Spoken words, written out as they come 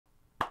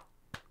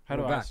How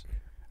do I?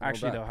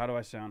 Actually, though, how do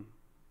I sound?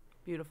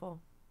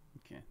 Beautiful.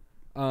 Okay.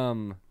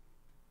 Wow.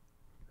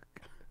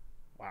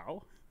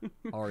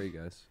 How are you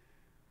guys?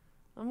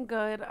 I'm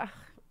good. I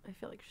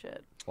feel like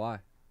shit. Why? I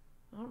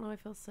don't know. I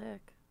feel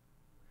sick.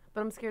 But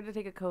I'm scared to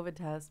take a COVID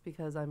test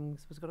because I'm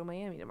supposed to go to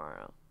Miami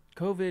tomorrow.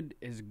 COVID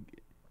is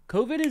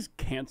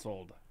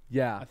canceled.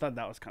 Yeah. I thought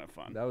that was kind of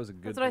fun. That was a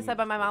good That's what I said,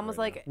 but my mom was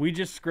like... We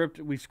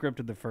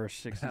scripted the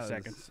first 60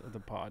 seconds of the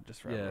pod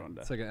just for everyone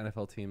to... It's like an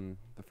NFL team,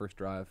 the first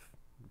drive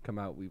come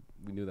out, we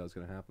knew that was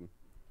going to happen.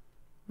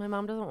 My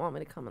mom doesn't want me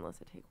to come unless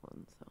I take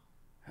one, so...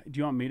 Do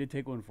you want me to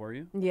take one for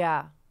you?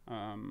 Yeah.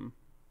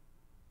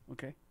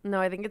 Okay. No,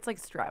 I think it's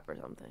like strep or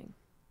something.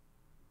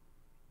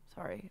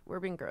 Sorry,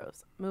 we're being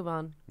gross. Move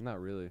on. Not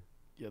really.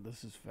 Yeah,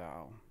 this is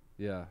foul.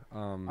 Yeah.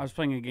 I was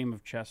playing a game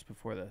of chess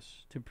before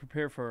this to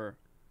prepare for...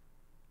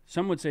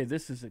 Some would say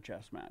this is a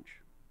chess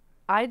match.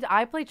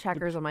 I play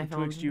checkers on my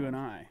phone. Betwixt you and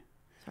I.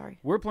 Sorry.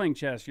 We're playing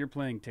chess. You're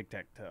playing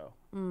tic-tac-toe.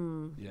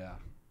 Yeah.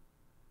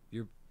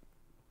 You're...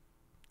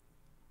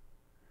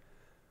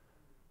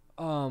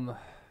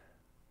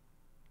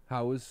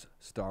 How was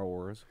Star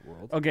Wars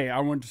World? Okay, I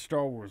went to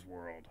Star Wars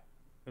World.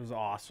 It was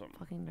awesome.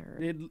 Fucking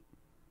nerd.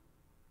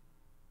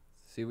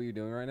 See what you're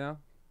doing right now?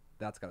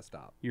 That's got to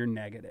stop. You're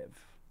negative.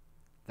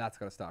 That's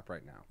got to stop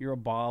right now. You're a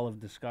ball of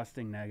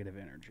disgusting negative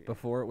energy.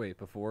 Before we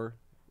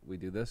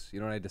do this, you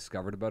know what I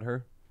discovered about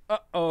her?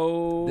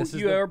 Uh-oh,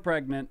 you are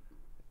pregnant.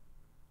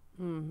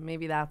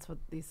 Maybe that's what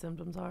these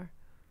symptoms are.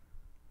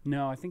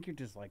 No, I think you're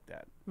just like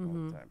that all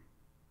the time.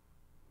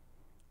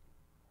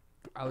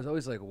 I was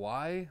always like,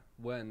 why,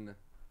 when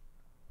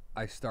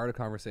I start a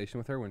conversation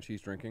with her when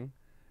she's drinking,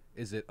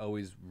 is it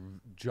always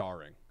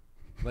jarring?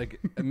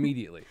 Like,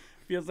 immediately.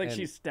 Feels like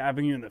she's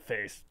stabbing you in the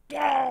face.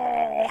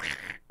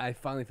 I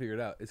finally figured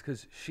it out. It's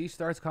because she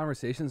starts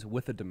conversations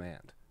with a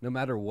demand. No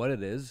matter what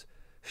it is,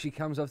 she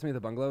comes up to me at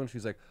the bungalow and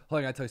she's like, hold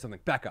on, I gotta tell you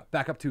something.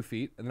 Back up 2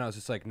 feet. And then I was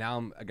just like, now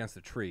I'm against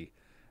a tree.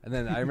 And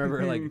then I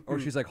remember like, or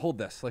she's like, hold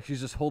this. Like, she's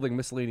just holding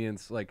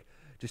miscellaneous, like,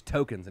 just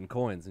tokens and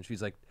coins. And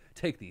she's like,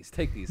 take these,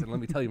 and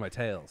let me tell you my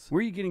tales. Where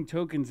are you getting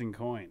tokens and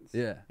coins?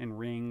 Yeah. And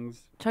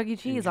rings. Chuck E.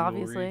 Cheese,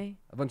 obviously.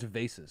 A bunch of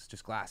vases,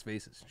 just glass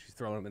vases. She's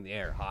throwing them in the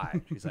air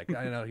high. She's like,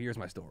 I know, here's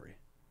my story.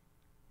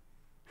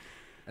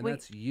 And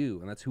that's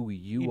you, and that's who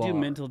you are. You do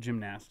mental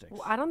gymnastics.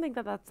 Well, I don't think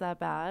that's that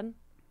bad.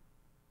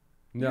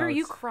 No,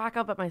 you crack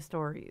up at my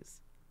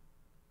stories.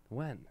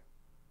 When?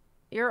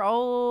 You're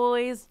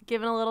always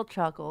giving a little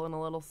chuckle and a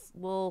little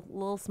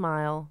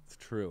smile. It's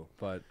true,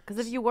 but... Because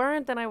if you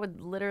weren't, then I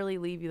would literally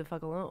leave you the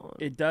fuck alone.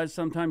 It does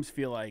sometimes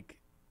feel like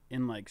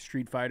in like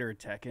Street Fighter or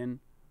Tekken,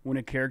 when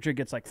a character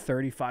gets like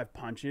 35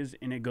 punches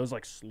and it goes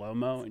like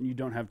slow-mo and you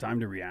don't have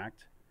time to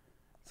react.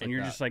 It's and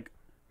like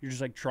you're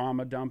just like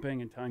trauma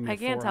dumping and telling me I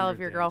can't tell if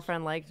your things.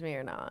 girlfriend liked me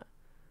or not.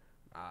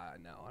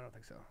 No, I don't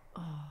think so.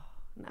 Oh,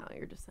 no,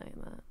 you're just saying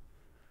that.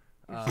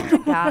 You're such a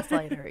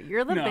gaslighter.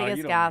 You're the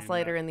biggest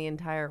gaslighter in the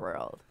entire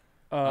world.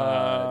 No,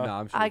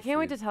 I'm sure I can't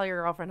wait to tell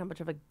your girlfriend how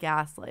much of a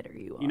gaslighter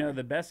you are. You know,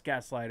 the best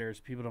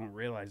gaslighters, people don't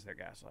realize they're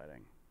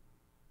gaslighting.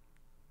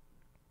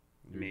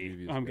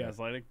 I'm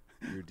gaslighting.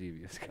 You're a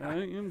devious guy. I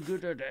am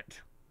good at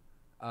it.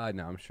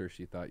 No, I'm sure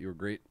she thought you were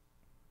great.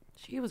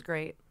 She was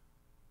great.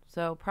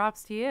 So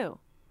props to you.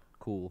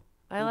 Cool.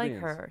 I like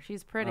her.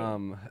 She's pretty.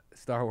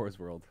 Star Wars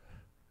World.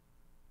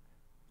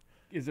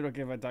 Is it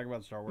okay if I talk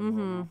about Star Wars World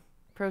now?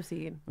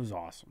 Proceed. It was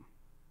awesome.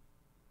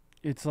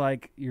 It's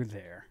like you're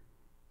there.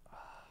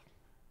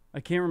 I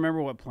can't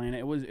remember what planet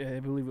it was. I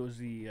believe it was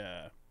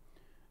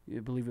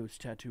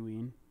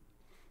Tatooine.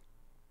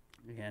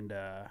 And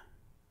the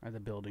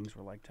buildings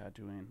were like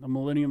Tatooine. The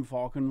Millennium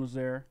Falcon was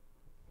there.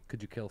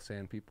 Could you kill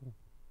sand people?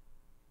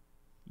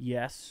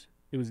 Yes.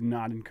 It was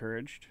not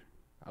encouraged.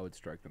 I would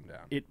strike them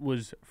down. It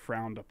was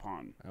frowned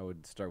upon. I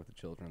would start with the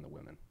children and the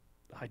women.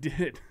 I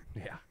did.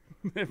 Yeah.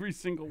 Every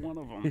single one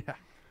of them. Yeah.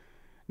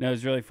 No, it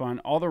was really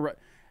fun.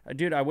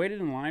 Dude, I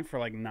waited in line for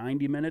like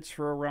 90 minutes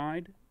for a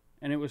ride,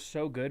 and it was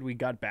so good. We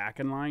got back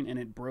in line, and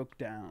it broke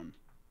down.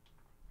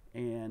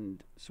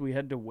 And so we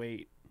had to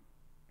wait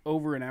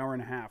over an hour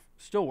and a half.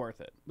 Still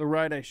worth it. The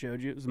ride I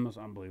showed you was the most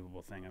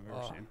unbelievable thing I've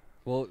ever seen.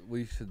 Well,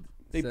 we should...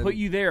 They put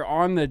you there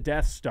on the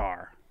Death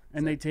Star,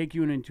 and they take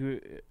you into...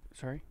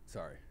 Sorry?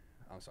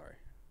 I'm sorry.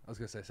 I was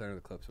going to say send her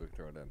the clip so we can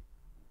throw it in.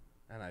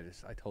 And I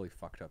totally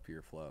fucked up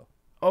your flow.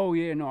 Oh,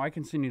 yeah, no, I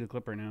can send you the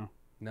clip right now.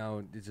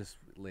 No, it's just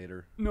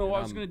later. No, I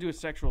was going to do a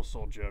sexual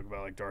assault joke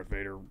about, like, Darth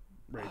Vader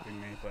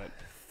raping me, but...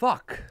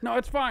 Fuck! No,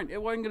 it's fine.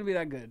 It wasn't going to be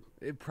that good.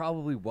 It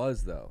probably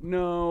was, though.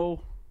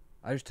 No.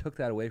 I just took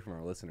that away from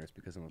our listeners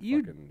because I'm a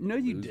fucking No,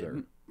 you loser.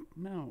 didn't.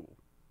 No.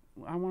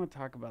 I want to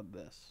talk about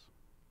this.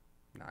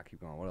 Nah, keep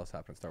going. What else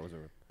happened in Star Wars?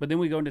 But then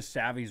we go into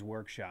Savvy's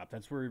workshop.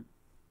 That's where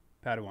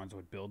Padawans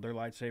would build their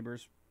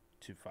lightsabers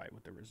to fight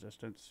with the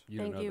Resistance. You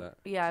don't know that.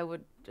 Yeah, I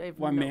would.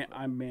 Well,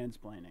 I'm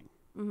mansplaining.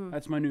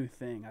 That's my new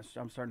thing.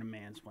 I'm starting to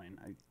mansplain.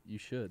 You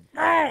should.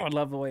 I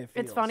love the way it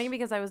feels. It's funny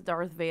because I was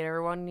Darth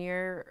Vader one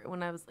year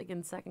when I was like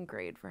in 2nd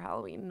grade for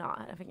Halloween,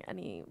 not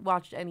having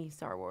watched any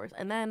Star Wars,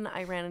 and then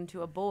I ran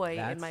into a boy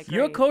in my grade.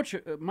 Your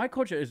culture, my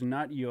culture is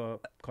not your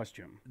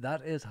costume.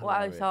 That is Well,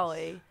 hilarious.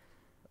 sorry.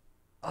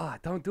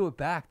 Don't do it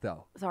back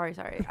though. Sorry.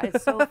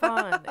 It's so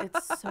fun.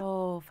 It's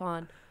so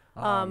fun.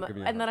 I'm giving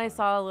you a And then hard I time.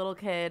 saw a little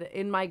kid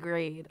in my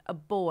grade, a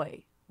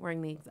boy,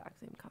 wearing the exact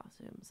same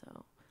costume.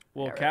 So.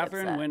 Well, Got really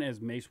Catherine upset. went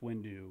as Mace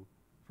Windu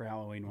for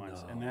Halloween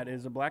once, and that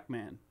is a black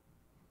man.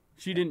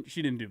 She didn't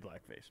do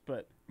blackface,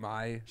 but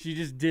she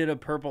just did a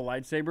purple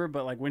lightsaber.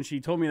 But like when she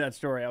told me that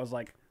story, I was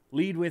like,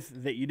 lead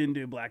with that you didn't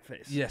do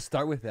blackface. Yeah,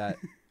 start with that.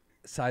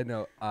 Side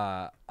note,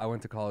 I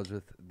went to college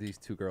with these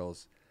 2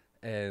 girls,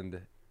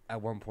 and at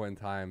one point in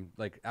time,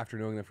 like after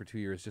knowing them for 2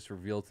 years, just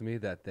revealed to me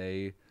that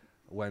they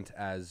went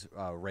as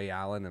Ray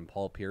Allen and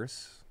Paul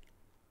Pierce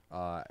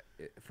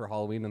for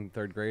Halloween in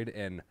 3rd grade,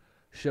 and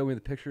showed me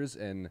the pictures,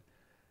 and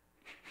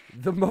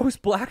the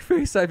most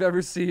blackface I've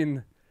ever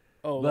seen.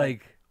 Oh,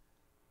 like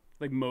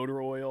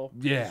motor oil.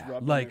 Yeah, just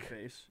rubbed like- on their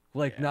face.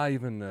 Like not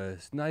even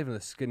the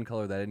skin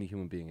color that any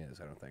human being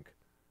is. I don't think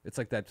it's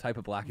like that type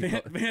of black.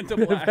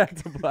 Vanta Black.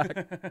 Vanta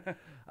Black.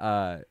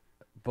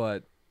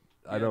 But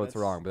I know it's that's-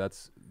 wrong. But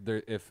that's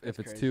there. If it's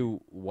crazy.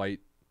 2 white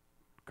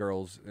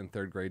girls in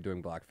 3rd grade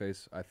doing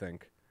blackface, I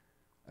think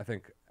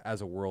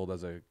as a world,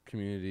 as a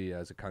community,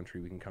 as a country,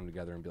 we can come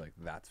together and be like,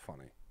 that's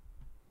funny.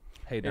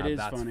 Hey, now is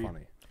that's funny.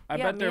 funny. I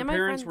Yeah, bet me their and my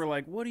parents friends- were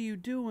like, "What are you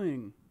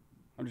doing?"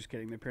 I'm just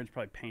kidding. Their parents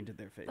probably painted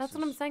their faces. That's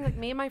what I'm saying. Like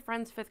me and my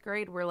friends 5th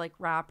grade were like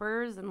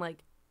rappers, and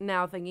like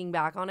now thinking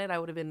back on it, I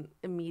would have been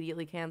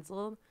immediately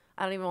canceled.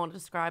 I don't even want to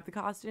describe the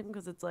costume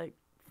because it's like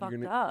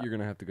fucked up. You're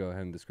gonna have to go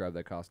ahead and describe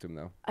that costume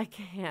though. I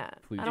can't.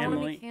 Please I don't want to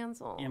Emily- be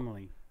canceled.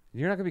 Emily.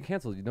 You're not gonna be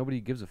canceled. Nobody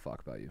gives a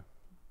fuck about you.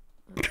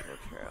 That's so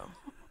true.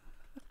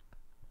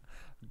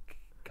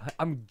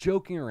 I'm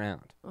joking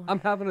around. I'm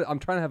trying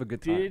to have a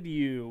good time. Did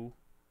you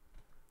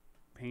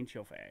paint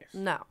your face?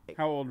 No.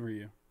 How old were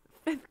you?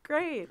 5th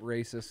grade.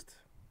 Racist.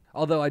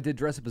 Although I did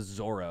dress up as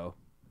Zorro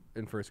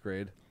in 1st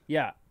grade.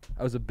 Yeah,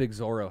 I was a big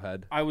Zorro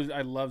head. I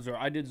love Zorro.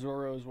 I did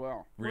Zorro as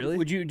well. Really?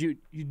 Would you do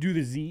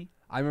the Z?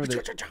 I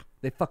remember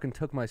they fucking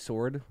took my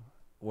sword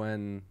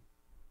when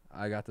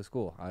I got to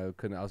school. I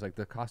was like,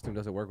 the costume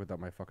doesn't work without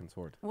my fucking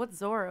sword.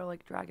 What's Zorro?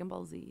 Like Dragon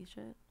Ball Z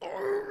shit?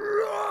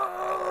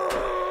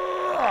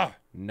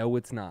 No,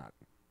 it's not.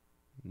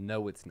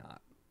 No, it's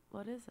not.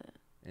 What is it?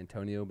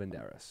 Antonio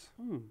Banderas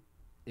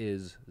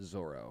is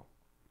Zorro.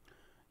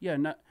 Yeah,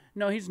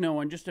 no, he's no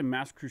one. Just a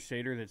masked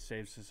crusader that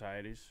saves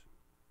societies.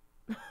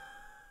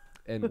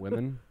 And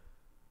women.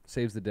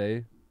 Saves the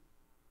day.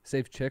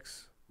 Saves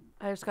chicks.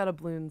 I just got a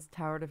Bloons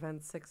Tower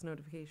Defense 6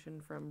 notification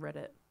from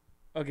Reddit.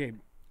 Okay,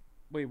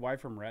 wait, why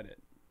from Reddit?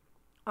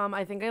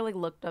 I think I like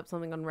looked up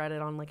something on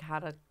Reddit on like how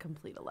to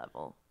complete a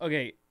level.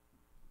 Okay,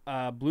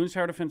 Bloons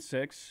Tower Defense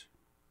 6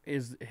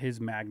 is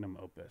his magnum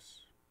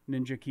opus.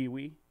 Ninja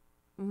Kiwi.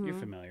 You're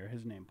familiar.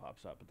 His name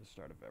pops up at the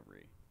start of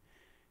every.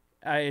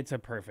 It's a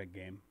perfect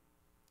game.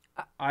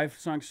 I've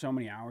sunk so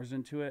many hours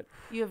into it.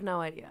 You have no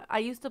idea. I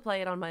used to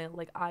play it on my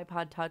like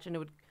iPod Touch, and it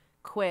would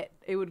quit.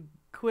 It would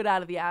quit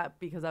out of the app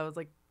because I was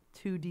like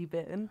too deep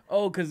in.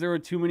 Oh, because there were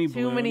too many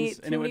balloons,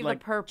 and it would the like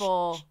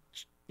purple.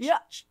 Yeah.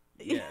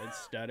 yeah, it'd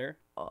stutter.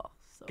 Oh,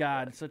 so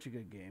God, good. it's such a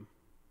good game.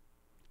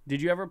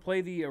 Did you ever play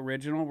the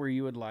original where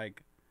you would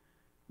like?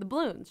 The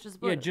balloons,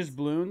 just balloons. Yeah, just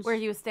balloons. Where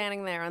he was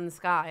standing there in the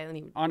sky, and then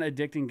he. On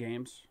Addicting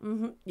Games.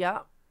 Yeah.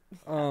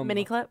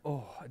 Mini clip.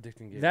 Oh,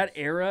 addicting games. That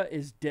era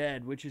is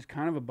dead, which is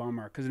kind of a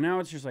bummer because now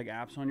it's just like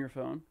apps on your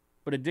phone.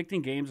 But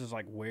Addicting Games is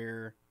like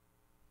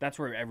that's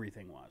where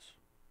everything was.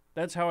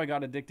 That's how I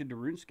got addicted to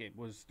RuneScape,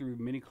 was through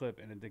Miniclip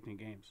and Addicting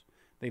Games.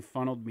 They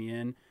funneled me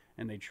in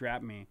and they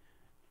trapped me,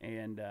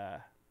 and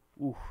I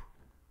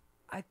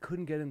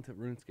couldn't get into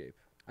RuneScape.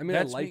 I mean,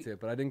 That's I liked me-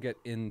 it, but I didn't get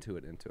into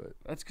it.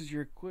 that's because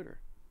you're a quitter.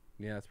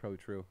 Yeah, that's probably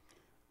true.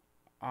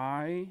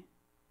 What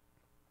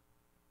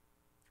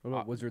What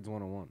about Wizards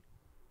 101?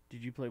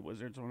 did you play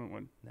Wizards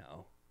 101?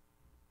 No.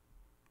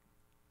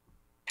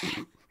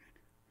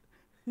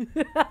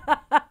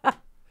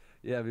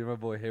 Yeah, me and my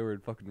boy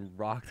Hayward fucking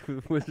rocked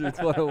with Wizards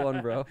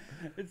 101, bro.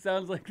 It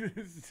sounds like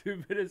the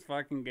stupidest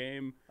fucking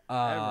game.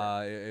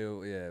 Yeah,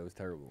 it was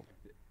terrible.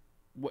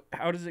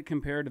 How does it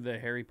compare to the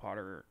Harry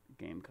Potter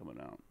game coming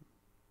out?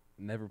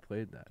 Never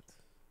played that.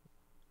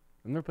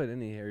 I've never played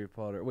any Harry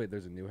Potter. Wait,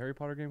 there's a new Harry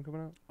Potter game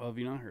coming out? Oh, have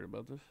you not heard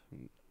about this?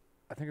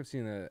 I think I've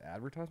seen an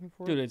advertisement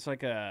for Dude, it. it's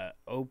like a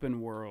open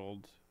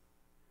world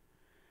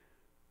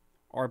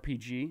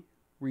RPG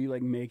where you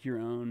like make your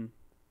own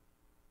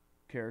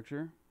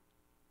character.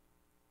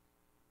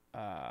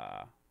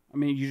 I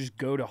mean, you just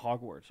go to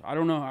Hogwarts. I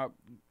don't know how.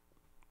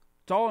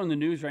 It's all in the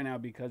news right now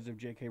because of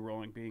J.K.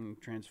 Rowling being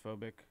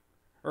transphobic.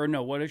 Or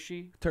no, what is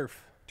she? Terf.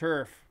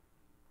 Terf.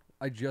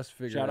 I just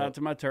figured Shout out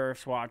to my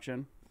Terfs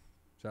watching.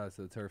 Shout out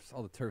to the Terfs.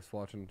 All the Terfs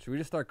watching. Should we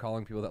just start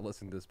calling people that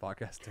listen to this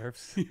podcast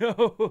Terfs? Yo,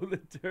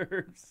 the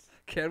Terfs.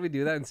 Can we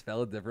do that and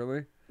spell it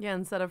differently? Yeah,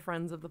 instead of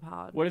friends of the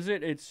pod. What is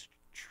it? It's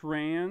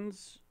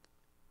trans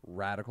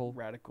Radical.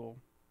 Radical.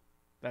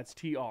 That's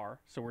TR.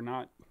 So we're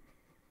not.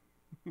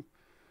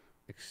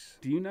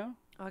 Do you know?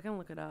 Oh, I can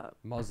look it up.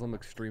 Muslim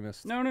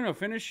extremist. No.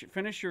 Finish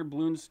your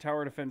Bloons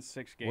Tower Defense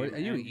 6 game. What, are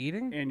you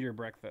eating? And your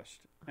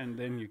breakfast, and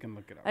then you can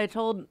look it up. I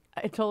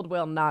told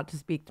Will not to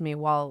speak to me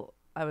while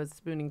I was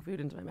spooning food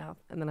into my mouth,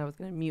 and then I was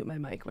gonna mute my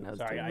mic when I was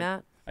doing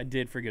that. I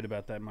did forget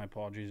about that. My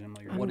apologies. I'm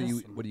like, What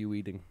are you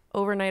eating?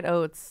 Overnight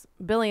oats.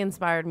 Billy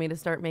inspired me to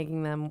start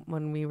making them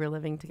when we were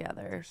living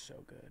together. They're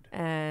so good.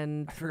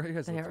 And I forgot you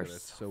guys they looked are at it.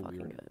 It's so fucking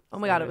weird. good. Oh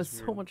my god, That it was is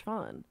so weird. much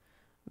fun.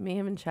 Me,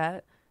 him, and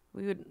Chet,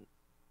 we would,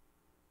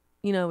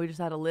 we just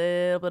had a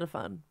little bit of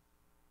fun.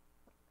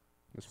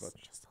 This much.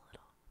 Just a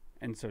little.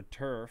 And so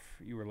Terf,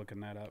 you were looking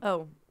that up.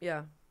 Oh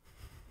yeah.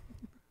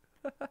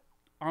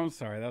 I'm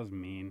sorry, that was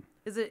mean.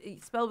 Is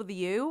it spelled with a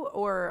U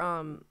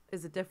or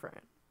is it different?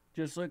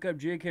 Just look up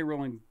J.K.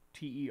 Rowling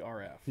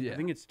TERF. Yeah. I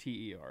think it's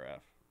TERF.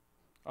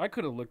 I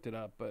could have looked it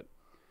up, but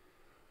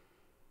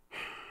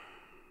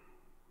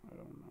I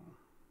don't know.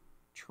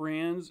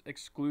 Trans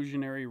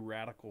exclusionary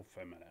radical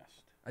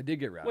feminist. I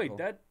did get radical. Wait,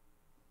 that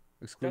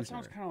Exclusionary.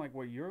 sounds kind of like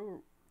what you're.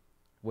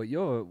 When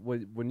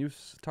you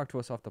talk to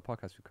us off the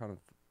podcast, you kind of.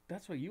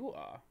 That's what you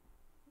are.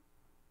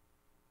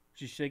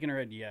 She's shaking her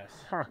head. Yes.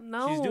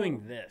 No. She's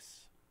doing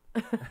this.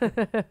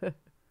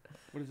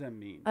 What does that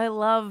mean? I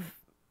love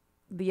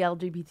the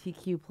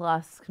LGBTQ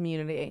plus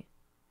community.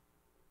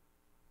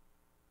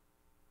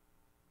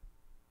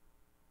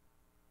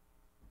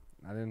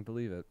 I didn't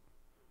believe it.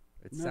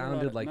 It Not a sounded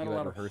lot of- like not you a had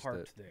lot of rehearsed heart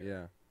it. there.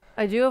 Yeah.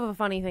 I do have a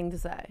funny thing to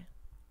say.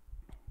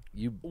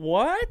 You.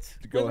 What?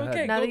 Go Wait, ahead.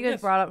 Okay, Now go, that you guys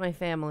yes. brought up my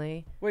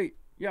family, Wait,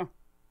 yeah.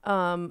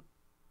 I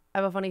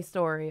have a funny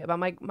story about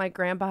my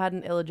grandpa had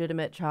an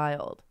illegitimate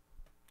child.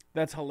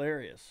 That's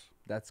hilarious.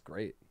 That's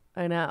great.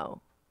 I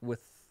know.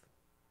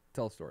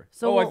 Tell a story.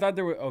 So I thought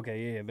there were.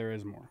 Okay, yeah, there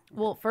is more.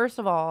 well, first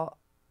of all,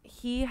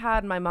 he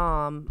had my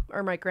mom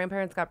or my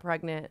grandparents got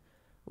pregnant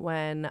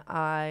when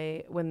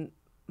my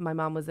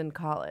mom was in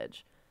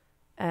college.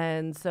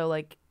 And so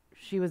like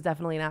she was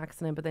definitely an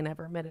accident, but they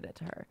never admitted it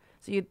to her.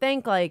 So you'd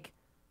think like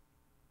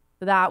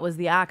that was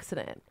the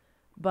accident.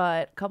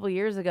 But a couple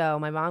years ago,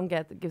 my mom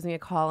gives me a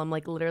call. I'm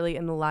like literally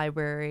in the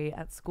library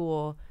at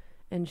school,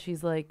 and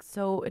she's like,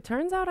 "So it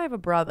turns out I have a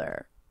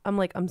brother." I'm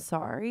like, "I'm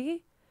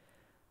sorry."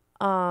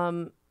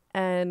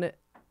 And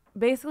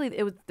basically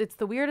it's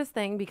the weirdest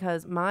thing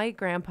because my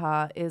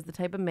grandpa is the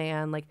type of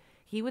man, like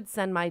he would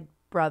send my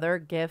brother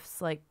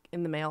gifts like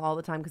in the mail all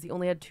the time because he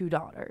only had 2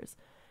 daughters.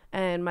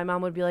 And my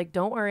mom would be like,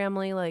 "Don't worry,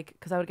 Emily," like,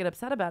 because I would get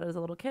upset about it as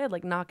a little kid,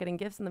 like not getting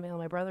gifts in the mail.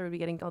 My brother would be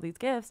getting all these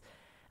gifts.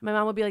 My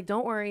mom would be like,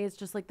 "Don't worry, it's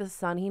just like the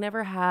son he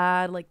never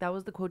had." Like that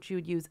was the quote she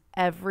would use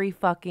every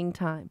fucking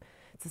time.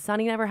 It's the son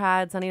he never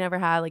had,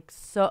 like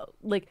so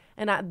like,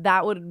 and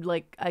that would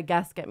like I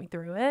guess get me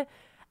through it.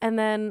 And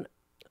then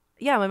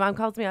yeah, my mom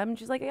calls me up and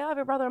she's like, "Yeah, I have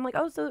a brother." I'm like,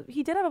 "Oh, so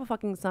he did have a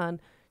fucking son."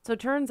 So it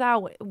turns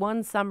out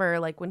one summer,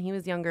 like when he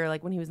was younger,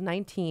 like when he was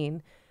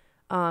 19,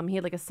 he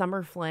had like a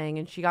summer fling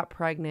and she got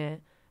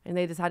pregnant and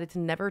they decided to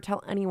never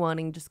tell anyone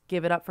and just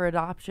give it up for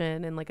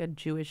adoption in like a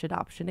Jewish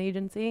adoption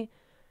agency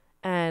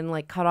and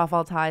like cut off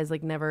all ties,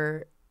 like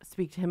never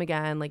speak to him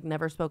again, like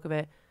never spoke of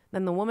it.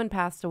 Then the woman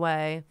passed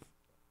away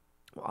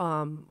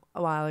a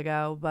while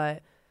ago,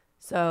 but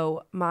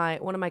so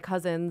one of my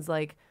cousins,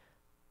 like,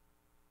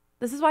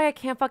 this is why I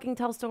can't fucking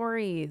tell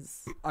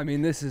stories. I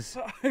mean, this is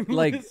I'm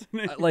like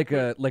listening. like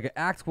a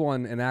Act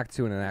 1 and Act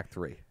 2 and an Act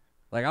 3.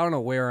 Like I don't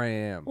know where I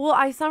am. Well,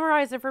 I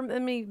summarized it from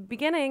the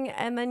beginning,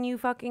 and then you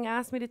fucking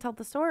asked me to tell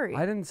the story.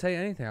 I didn't say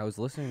anything. I was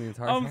listening the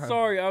entire I'm time.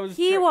 sorry. I was.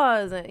 He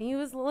wasn't. He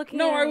was looking.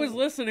 No, at I me. was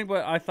listening,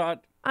 but I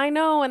thought. I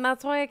know, and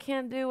that's why I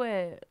can't do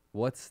it.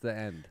 What's the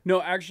end?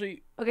 No,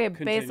 actually. Okay,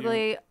 Continue.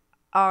 basically,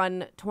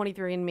 on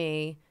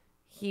 23andMe,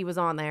 he was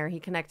on there. He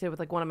connected with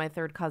like one of my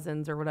third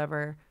cousins or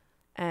whatever,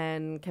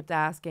 and kept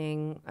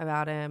asking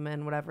about him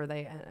and whatever.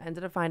 They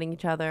ended up finding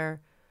each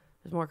other.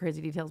 There's more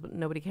crazy details, but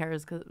nobody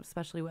cares, 'cause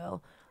especially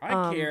Will.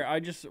 I care.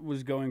 I just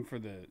was going for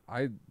the.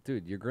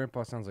 Dude, your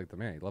grandpa sounds like the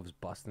man. He loves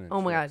busting.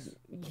 Oh my god,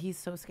 he's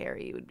so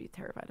scary. You would be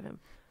terrified of him.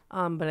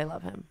 But I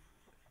love him.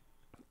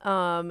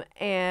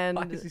 And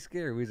Why is he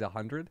scared? He's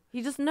 100.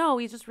 he's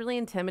just really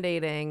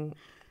intimidating.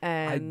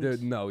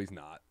 And No, he's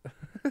not.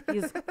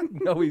 he's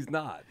No, he's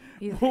not.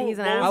 he's Well, an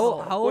well,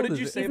 asshole. how old What did is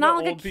you it? say He's about not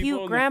like a old people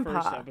cute in grandpa.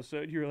 The first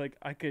episode, you were like,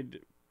 I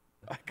could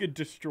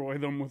destroy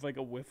them with like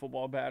a wiffle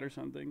ball bat or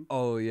something.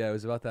 Oh yeah, it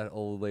was about that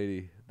old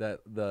lady,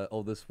 the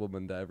oldest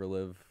woman to ever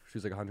live. She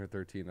was like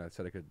 113. I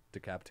said I could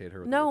decapitate her.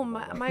 With a No,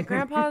 wiffle ball.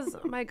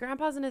 my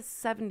grandpa's in his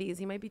 70s.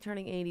 He might be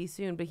turning 80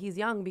 soon, but he's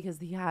young because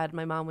he had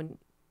my mom when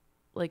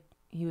like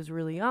he was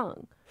really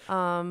young.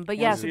 But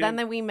yeah, so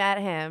then we met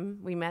him.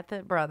 We met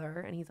the brother,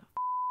 and he's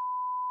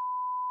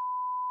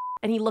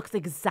and he looks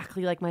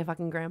exactly like my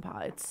fucking grandpa.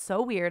 It's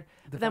so weird.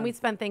 But then we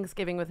spent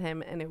Thanksgiving with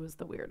him, and it was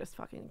the weirdest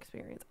fucking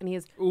experience. And he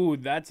is Ooh,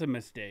 that's a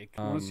mistake.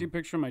 I want to see a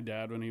picture of my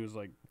dad when he was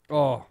like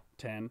Oh,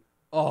 10.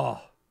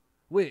 oh,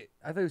 wait.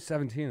 I thought he was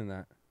 17 in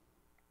that.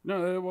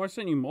 No, well, I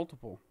sent you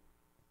multiple.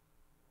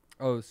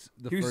 Oh,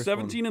 He was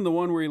 17 in the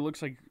one where he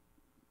looks like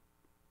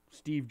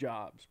Steve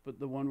Jobs, but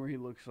the one where he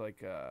looks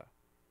like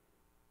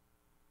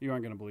you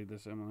aren't gonna believe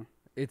this, Emily.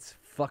 It's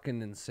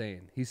fucking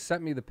insane. He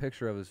sent me the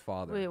picture of his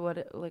father. Wait, what's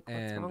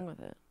And- wrong with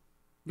it?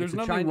 There's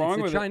It's a nothing wrong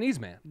it's with a Chinese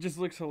man. it. It just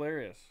looks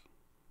hilarious.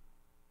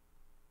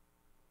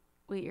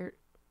 Wait, you're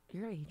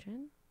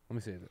Asian? Let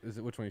me see. Is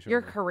it which one you showed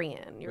You're me?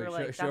 Korean. You're Wait,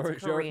 like, show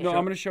that's her- Korean. No,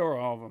 I'm gonna show her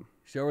all of them.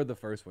 Show her the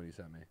first one you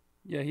sent me.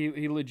 Yeah,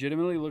 he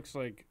legitimately looks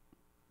like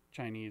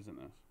Chinese in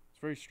this. It's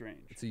very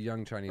strange. It's a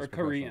young Chinese Or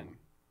professional. Korean.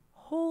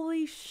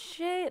 Holy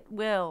shit,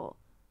 Will.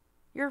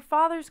 Your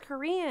father's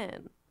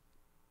Korean.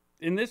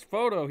 In this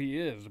photo, he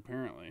is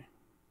apparently.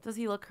 Does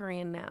he look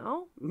Korean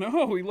now?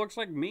 No, he looks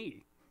like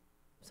me.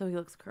 So he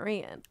looks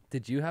Korean.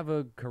 Did you have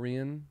a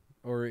Korean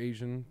or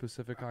Asian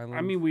Pacific Island?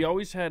 I mean, we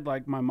always had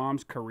like my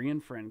mom's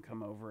Korean friend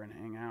come over and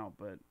hang out,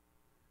 but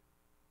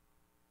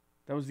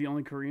that was the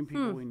only Korean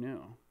people we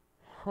knew.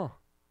 Huh.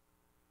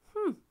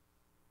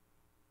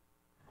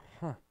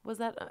 Was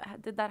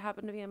that did that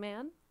happen to be a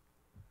man?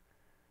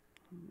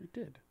 It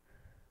did.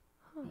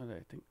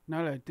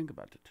 Now that I think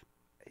about it,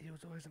 He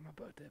was always at my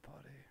birthday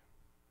party.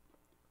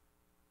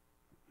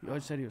 he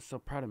always said he was so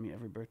proud of me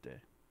every birthday.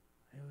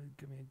 He would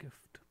give me a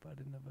gift, but I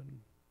didn't have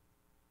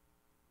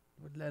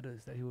with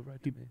letters that he would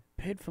write to me.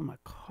 Paid for my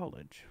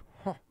college.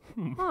 Huh.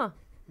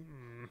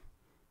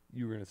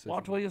 You were gonna say What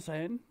something. were you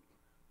saying?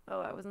 Oh,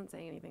 I wasn't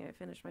saying anything. I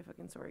finished my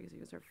fucking story because you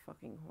guys are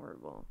fucking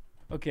horrible.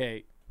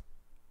 Okay,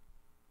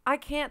 I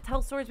can't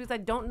tell stories because I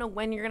don't know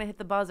when you're gonna hit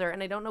the buzzer,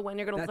 and I don't know when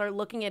you're gonna start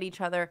looking at each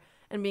other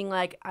and being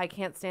like, "I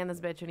can't stand this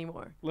bitch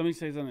anymore." let me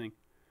say something.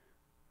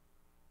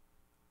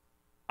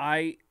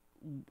 I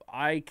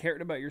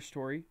cared about your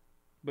story,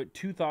 but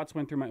two thoughts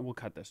went through my. We'll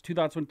cut this. Two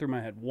thoughts went through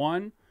my head.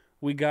 One,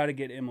 we got to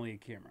get Emily a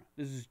camera.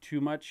 This is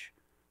too much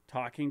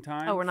talking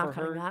time. Oh, we're not for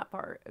cutting her. that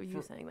part of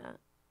you saying that.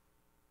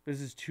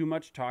 This is too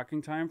much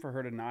talking time for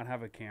her to not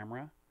have a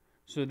camera.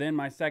 So then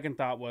my second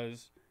thought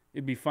was,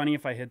 it'd be funny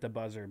if I hit the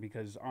buzzer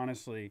because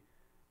honestly,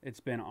 it's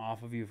been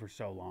off of you for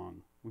so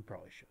long. We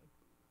probably should.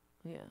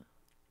 Yeah.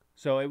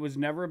 So it was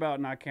never about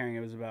not caring. It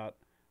was about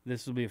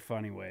this will be a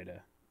funny way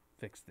to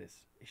fix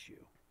this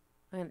issue.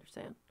 I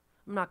understand.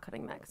 I'm not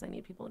cutting that because I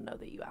need people to know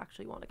that you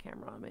actually want a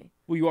camera on me.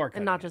 Well, you are cutting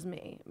And not it. just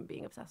me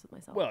being obsessed with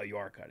myself. Well, you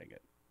are cutting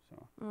it.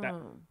 So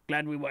Mm.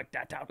 glad we worked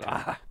that out.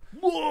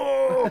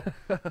 Whoa!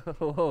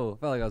 Whoa!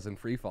 Felt like I was in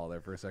free fall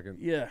there for a second.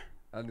 Yeah.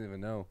 I didn't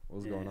even know what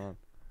was going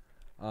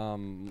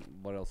on.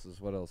 What else is?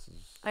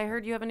 I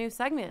heard you have a new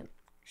segment.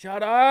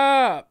 Shut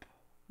up.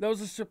 That was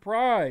a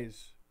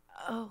surprise.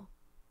 Oh.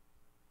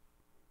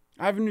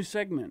 I have a new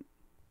segment.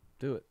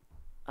 Do it.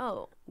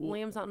 Oh.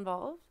 Liam's not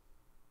involved?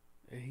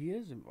 He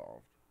is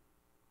involved.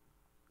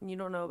 You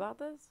don't know about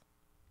this?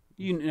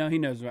 You know, he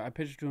knows. I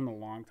pitched it to him a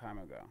long time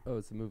ago. Oh,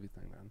 it's the movie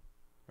thing then.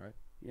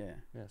 Yeah.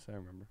 Yes, I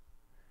remember.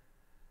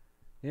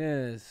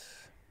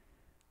 Yes.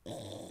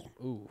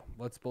 Ooh,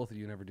 let's both of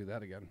you never do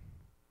that again.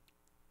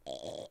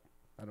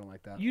 I don't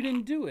like that. You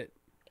didn't do it.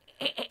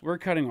 We're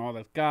cutting all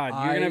this. God,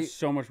 you're going to have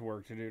so much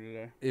work to do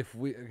today.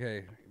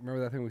 Remember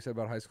that thing we said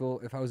about high school?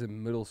 If I was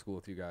in middle school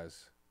with you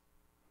guys,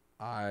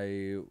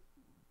 I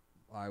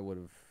would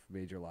have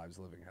made your lives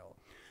a living hell.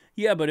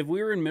 Yeah, but if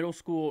we were in middle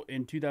school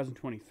in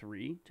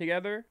 2023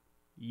 together,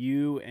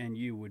 you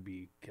would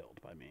be killed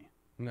by me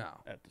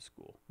No. at the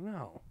school.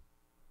 No.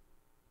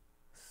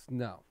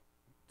 No.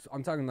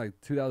 I'm talking like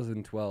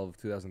 2012,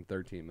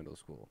 2013 middle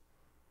school.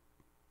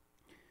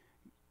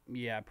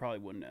 Yeah, I probably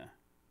wouldn't have.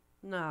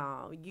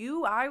 No.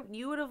 You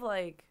would have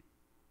like...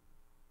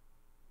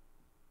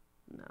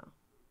 No.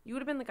 You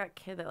would have been like that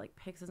kid that like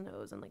picks his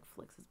nose and like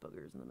flicks his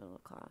boogers in the middle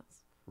of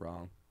class.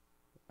 Wrong.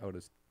 I would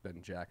have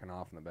been jacking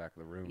off in the back of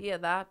the room. Yeah,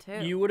 that too.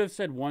 You would have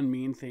said one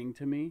mean thing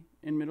to me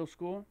in middle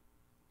school.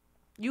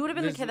 You would have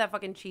been the This- kid that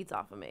fucking cheats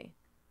off of me.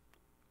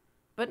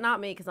 But not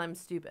me because I'm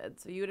stupid.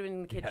 So you would have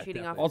been the kid Yeah,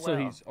 cheating off Also, of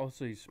Will.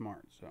 he's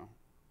smart, so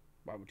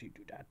why would he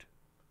do that?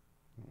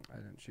 I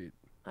didn't cheat.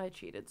 I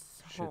cheated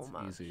so Shit's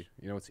much. easy.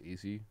 You know what's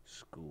easy?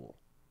 School.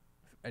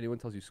 If anyone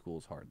tells you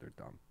school's hard, they're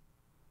dumb.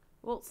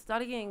 Well,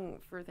 studying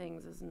for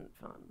things isn't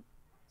fun.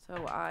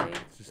 So I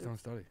Just don't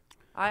study.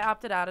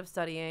 opted out of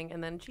studying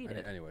and then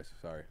cheated. Anyways,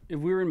 sorry. If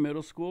we were in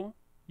middle school,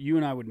 you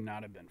and I would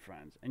not have been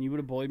friends, and you would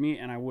have bullied me,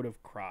 and I would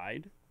have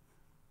cried,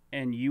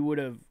 and you would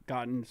have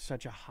gotten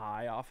such a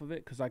high off of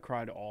it because I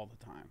cried all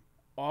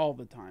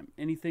the time.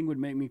 Anything would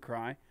make me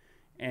cry,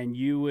 and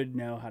you would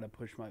know how to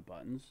push my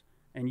buttons,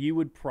 and you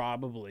would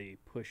probably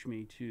push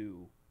me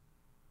to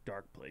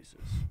dark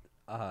places.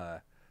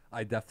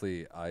 I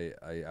definitely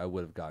I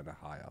would have gotten a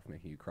high off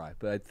making you cry.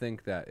 But I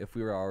think that if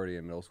we were already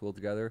in middle school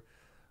together,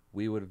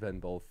 we would have been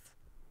both.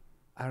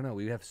 I don't know.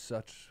 We have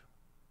so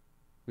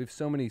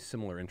many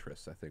similar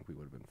interests. I think we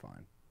would have been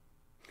fine.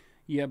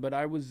 Yeah, but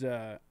I was.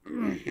 I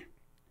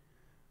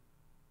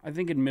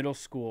think in middle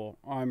school,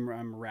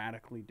 I'm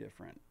radically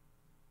different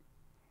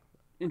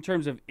in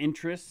terms of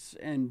interests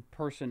and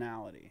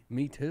personality.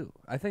 Me too.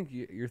 I think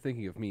you're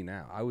thinking of me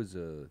now. I was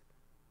a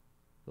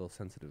little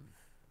sensitive.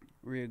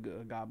 Were you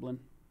a goblin?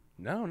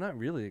 No, not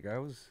really. Like, I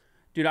was.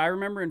 Dude, I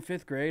remember in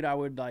 5th grade, I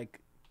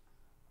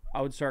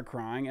would start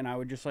crying, and I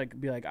would just like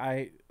be like,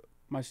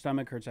 my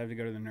stomach hurts. I have to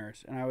go to the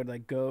nurse, and I would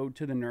like go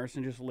to the nurse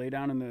and just lay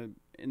down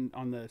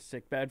on the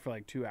sick bed for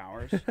like 2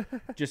 hours,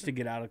 just to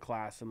get out of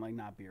class and like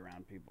not be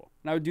around people.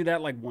 And I would do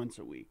that like once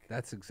a week.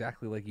 That's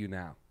exactly like you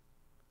now.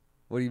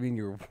 What do you mean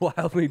you're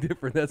wildly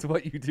different? That's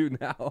what you do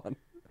now.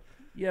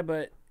 Yeah,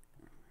 but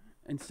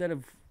instead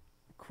of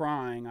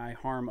crying, I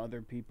harm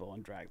other people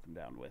and drag them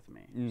down with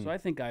me. So I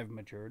think I've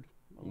matured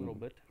a little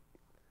bit.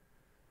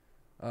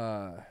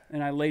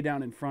 And I lay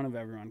down in front of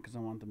everyone because I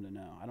want them to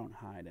know. I don't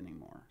hide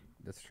anymore.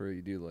 That's true.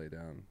 You do lay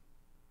down.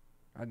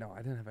 I know.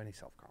 I didn't have any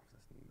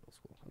self-confidence in middle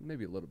school.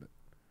 Maybe a little bit.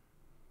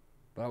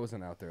 But I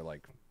wasn't out there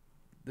like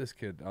this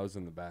kid. I was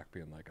in the back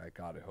being like, I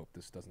gotta hope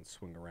this doesn't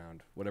swing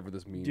around. Whatever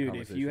this mean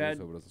conversation is,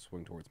 hope it doesn't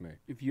swing towards me.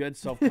 If you had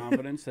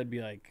self-confidence, that'd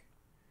be like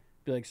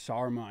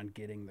Saruman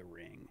getting the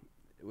ring.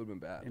 It would have been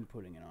bad. And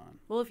putting it on.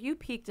 Well, if you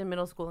peaked in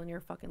middle school, and you're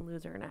a fucking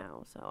loser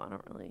now, so I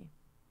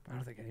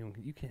don't think anyone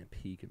you can't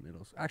peak in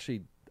middle school.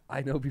 Actually,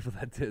 I know people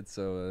that did,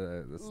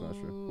 so that's not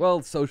true.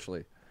 Well,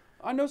 socially.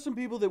 I know some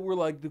people that were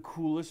like the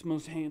coolest,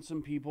 most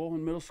handsome people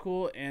in middle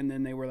school, and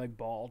then they were like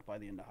bald by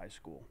the end of high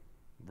school.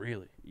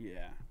 Really?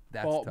 Yeah.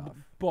 That's tough.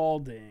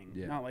 Balding.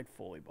 Yeah. Not like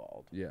fully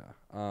bald. Yeah.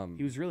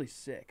 He was really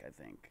sick, I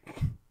think.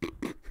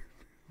 I'm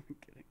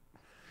kidding.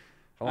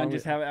 Go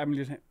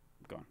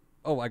on.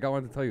 Oh, I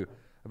wanted to tell you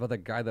about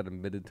that guy that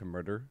admitted to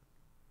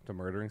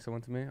murdering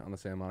someone to me on the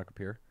Santa Monica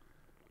Pier.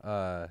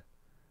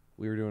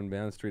 We were doing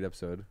Man on the Street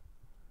episode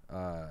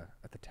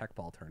at the Tech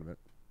Ball tournament.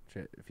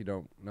 If you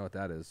don't know what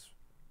that is,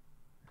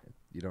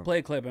 you don't play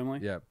a clip, Emily.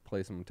 Yeah,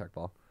 play some Tech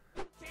Ball.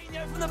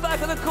 From the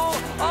back of the court,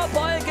 up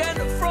high again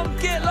from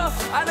Gittler,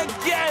 and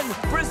again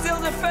Brazil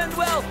defend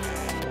well.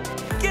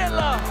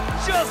 Gittler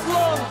just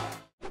long.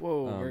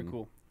 Whoa, very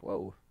cool.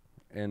 Whoa,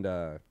 and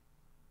I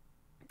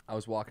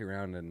was walking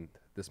around and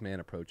this man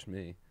approached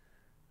me,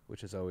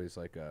 which is always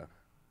like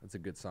it's a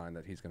good sign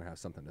that he's gonna have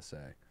something to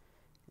say.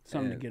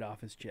 Something to get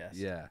off his chest.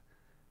 Yeah,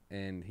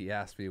 and he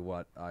asked me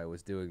what I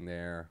was doing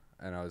there,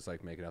 and I was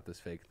like making up this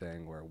fake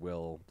thing where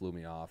Will blew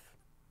me off,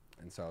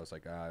 and so I was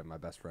like, my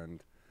best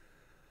friend.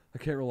 I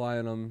can't rely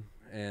on him.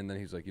 And then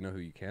he's like, you know who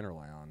you can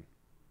rely on?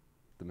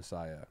 The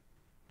Messiah,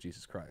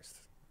 Jesus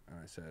Christ. And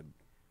I said,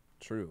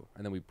 true.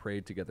 And then we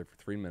prayed together for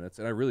 3 minutes.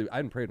 And I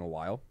hadn't prayed in a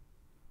while.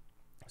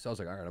 So I was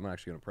like, all right, I'm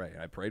actually going to pray.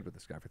 And I prayed with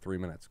this guy for 3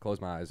 minutes,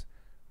 closed my eyes,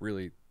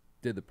 really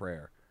did the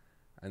prayer.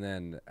 And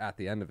then at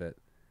the end of it,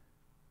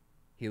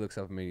 he looks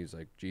up at me. He's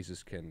like,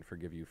 Jesus can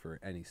forgive you for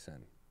any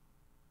sin.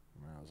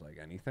 And I was like,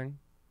 anything?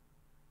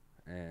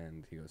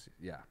 And he goes,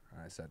 yeah.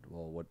 And I said,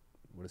 well, what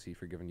has he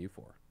forgiven you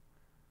for?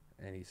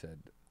 And he said,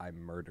 I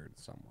murdered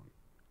someone.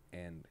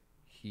 And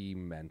he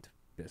meant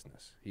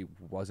business. He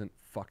wasn't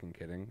fucking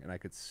kidding. And I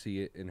could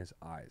see it in his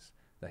eyes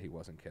that he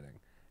wasn't kidding.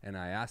 And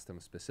I asked him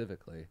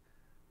specifically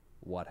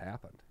what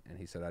happened. And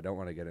he said, I don't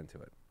want to get into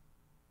it.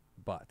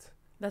 But.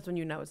 That's when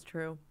you know it's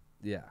true.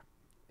 Yeah.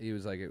 He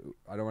was like,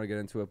 I don't want to get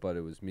into it, but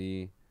it was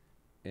me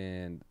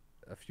and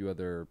a few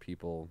other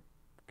people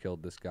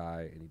killed this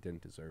guy, and he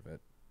didn't deserve it.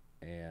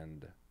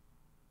 And,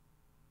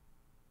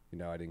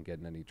 I didn't get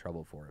in any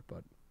trouble for it,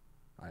 but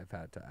I've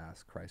had to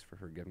ask Christ for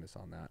forgiveness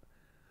on that.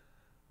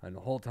 And the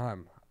whole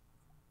time,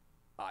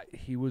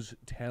 he was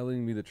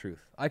telling me the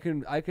truth. I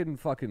can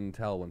fucking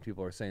tell when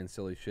people are saying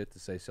silly shit to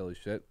say silly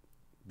shit.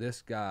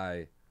 This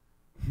guy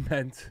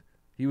meant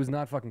he was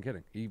not fucking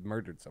kidding. He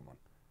murdered someone,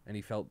 and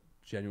he felt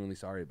genuinely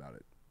sorry about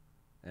it.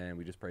 And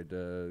we just prayed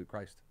to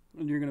Christ.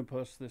 And you're going to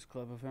post this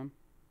clip of him?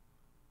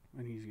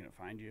 And he's going to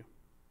find you?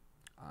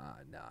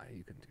 Nah,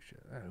 he couldn't do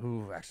shit.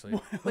 Who actually?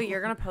 Wait,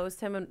 you're going to post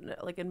him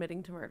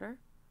admitting to murder?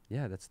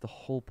 Yeah, that's the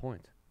whole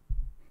point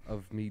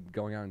of me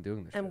going out and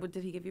doing this and shit.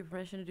 Did he give you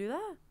permission to do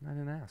that? I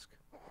didn't ask.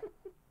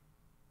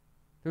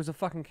 There was a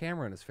fucking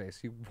camera in his face.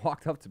 He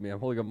walked up to me. I'm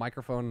holding a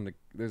microphone, and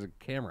there's a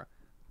camera.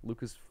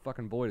 Lucas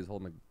fucking Boyd is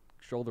holding a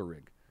shoulder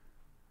rig.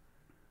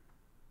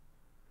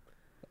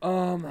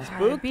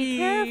 Spooky. Be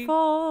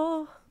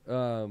careful.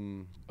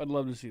 I'd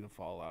love to see the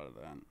fallout of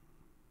that.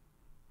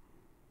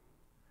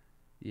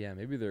 Yeah,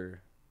 maybe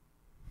they're...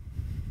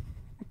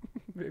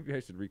 Maybe I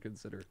should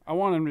reconsider. I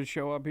want him to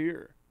show up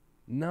here.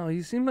 No,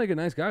 he seemed like a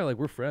nice guy. Like,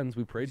 we're friends.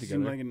 We prayed He together.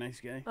 seemed like a nice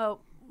guy. Oh,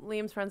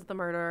 Liam's friends with the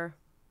murderer.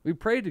 We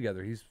prayed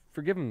together. He's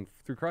forgiven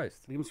through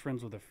Christ. Liam's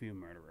friends with a few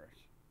murderers.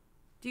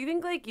 Do you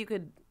think, you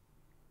could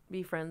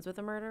be friends with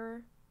a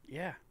murderer?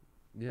 Yeah.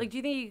 Yeah. Do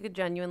you think you could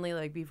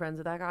genuinely, be friends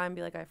with that guy and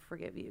be like, I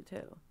forgive you,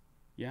 too?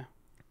 Yeah.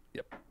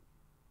 Yep.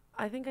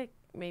 I think I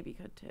maybe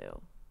could,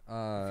 too.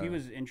 If he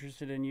was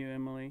interested in you,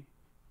 Emily,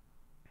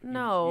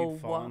 No.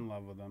 you'd fall in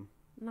love with him.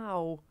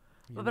 No.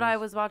 But I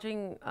was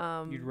watching...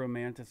 You'd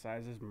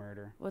romanticize his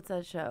murder. What's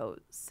that show?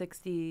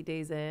 60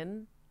 Days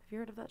In. Have you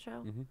heard of that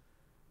show? Mm-hmm.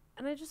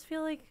 And I just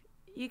feel like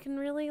you can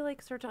really,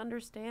 start to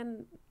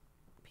understand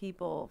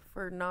people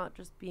for not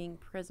just being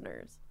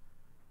prisoners.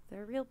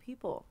 They're real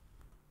people.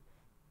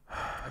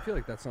 I feel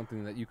like that's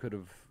something that you could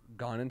have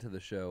gone into the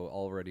show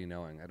already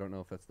knowing. I don't know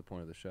if that's the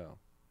point of the show.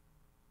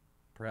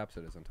 Perhaps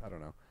it isn't. I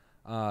don't know.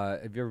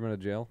 Have you ever been to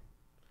jail?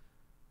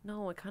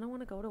 No, I kind of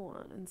want to go to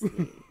one and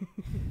see.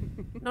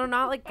 No,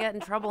 not like get in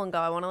trouble and go.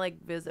 I want to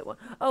like visit one.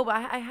 Oh, but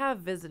I have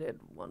visited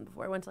one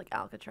before. I went to like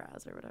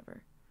Alcatraz or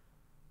whatever.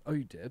 Oh,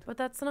 you did? But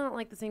that's not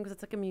like the same because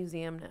it's like a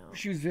museum now.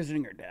 She was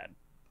visiting her dad.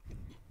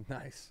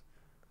 Nice.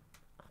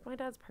 My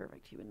dad's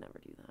perfect. He would never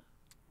do that.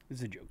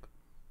 It's a joke.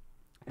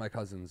 My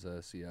cousin's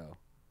a CO.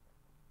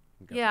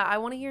 Yeah, I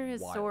want to hear his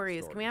wild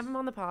stories. Can we have him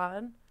on the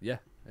pod? Yeah,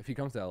 if he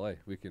comes to LA,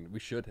 we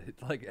should.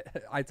 Like,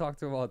 I talk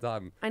to him all the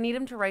time, I need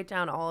him to write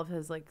down all of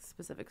his like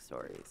specific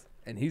stories.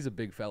 and he's a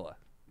big fella,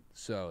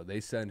 so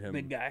they send him.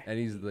 Big guy. And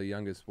he's the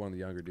youngest, one of the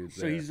younger dudes.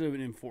 So there. he's an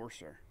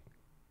enforcer.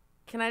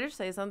 Can I just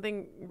say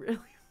something really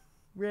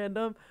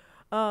random?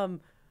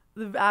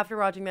 After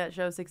watching that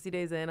show 60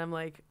 Days In, I'm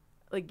like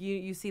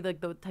you see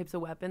like the types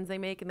of weapons they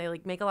make, and they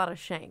like make a lot of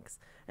shanks.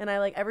 And I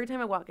like every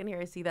time I walk in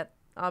here, I see that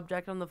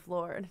object on the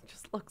floor, and it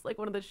just looks like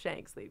one of the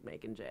shanks they'd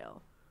make in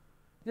jail.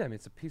 Yeah, I mean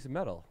it's a piece of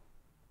metal.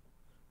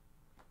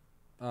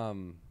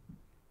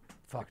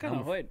 Fuck. Kind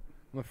of hood.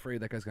 I'm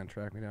afraid that guy's gonna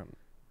track me down.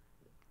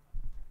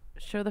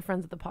 Show the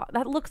friends at the pod.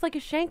 That looks like a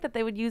shank that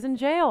they would use in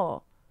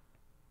jail.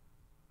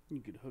 You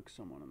could hook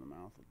someone in the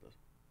mouth with this.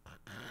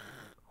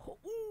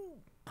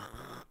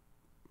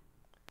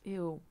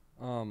 Ew.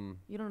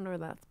 You don't know where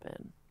that's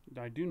been.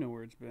 I do know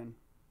where it's been.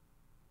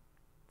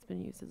 It's been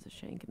used as a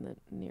shank in the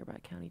nearby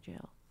county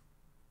jail.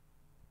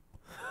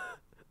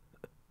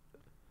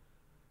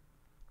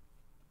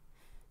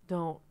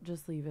 Don't.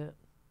 Just leave it.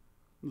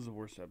 This is the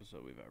worst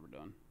episode we've ever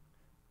done.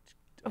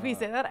 We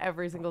say that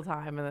every single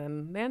time, and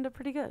then they end up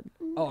pretty good.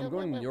 Oh, I'm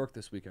going to New York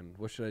this weekend.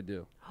 What should I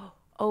do?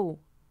 Oh,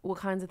 what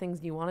kinds of things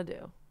do you want to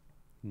do?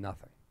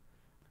 Nothing.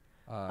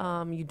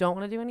 You don't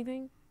want to do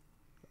anything?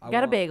 I Get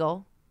a want-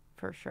 bagel,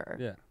 for sure.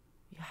 Yeah.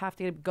 You have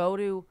to go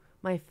to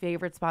my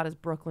favorite spot is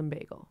Brooklyn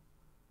Bagel.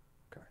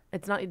 Okay.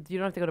 It's not. You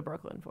don't have to go to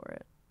Brooklyn for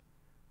it.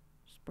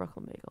 Just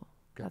Brooklyn Bagel.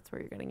 Okay. That's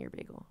where you're getting your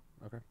bagel.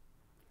 Okay.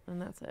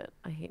 And that's it.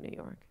 I hate New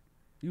York.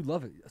 You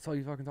love it. That's all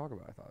you fucking talk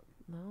about. I thought.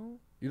 No.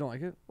 You don't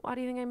like it? Why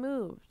do you think I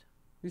moved?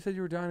 You said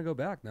you were dying to go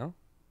back. No.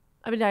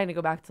 I've been dying to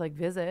go back to like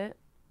visit,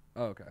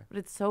 Oh, okay. but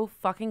it's so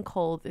fucking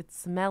cold. It's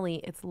smelly.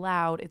 It's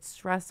loud. It's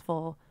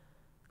stressful.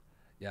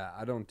 Yeah,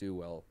 I don't do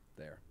well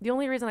there. The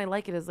only reason I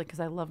like it is like because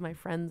I love my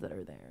friends that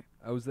are there.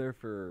 I was there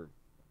for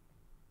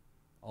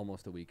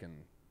almost a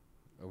weekend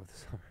over the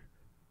summer.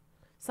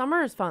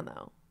 Summer is fun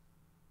though.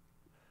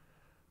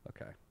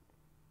 Okay.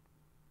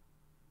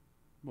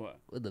 What?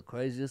 What the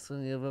craziest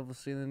thing you've ever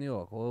seen in New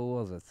York? What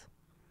was it?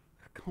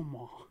 Come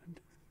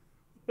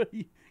on.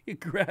 You're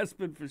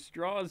grasping for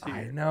straws here.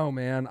 I know,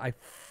 man.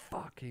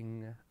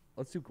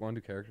 Let's do one,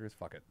 two characters.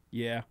 Fuck it.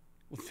 Yeah.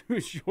 Let's do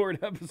a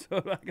short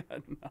episode. I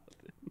got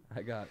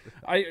nothing.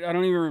 I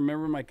don't even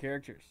remember my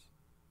characters.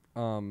 I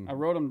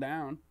wrote them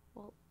down.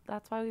 Well,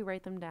 that's why we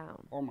write them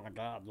down. Oh my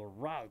God, you're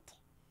right.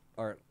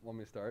 All right, let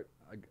me start.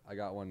 I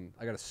got one.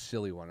 I got a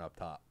silly one up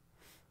top.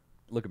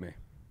 Look at me.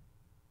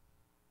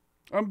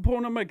 I'm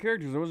pulling up my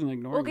characters. I wasn't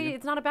ignoring Okay, you.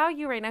 it's not about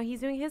you right now. He's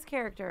doing his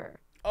character.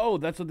 Oh,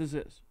 that's what this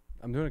is.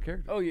 I'm doing a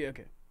character. Oh, yeah,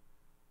 okay.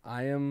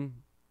 I am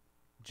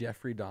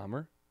Jeffrey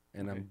Dahmer,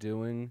 and Okay. I'm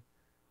doing.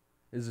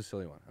 This is a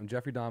silly one. I'm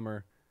Jeffrey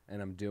Dahmer,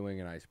 and I'm doing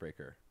an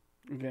icebreaker.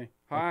 Okay.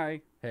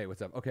 Hi. Hey,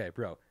 what's up? Okay,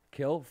 bro.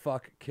 Kill,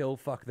 fuck,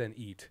 then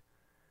eat.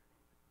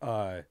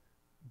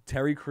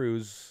 Terry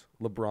Crews,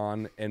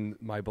 LeBron, and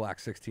my black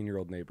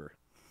 16-year-old neighbor.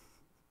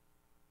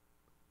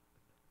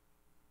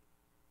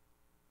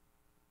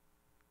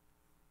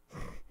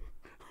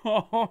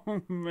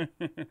 Oh, man.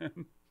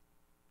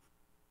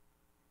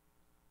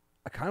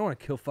 I kind of want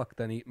to kill, fuck,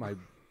 then eat my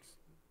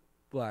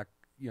black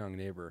young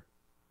neighbor.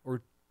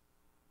 Or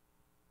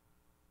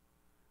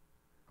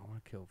I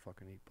want to kill,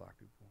 fucking eat black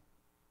people.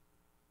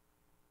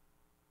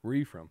 Where are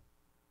you from?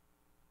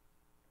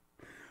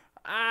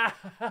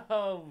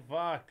 Oh,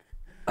 fuck.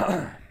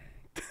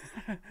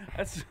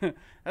 That's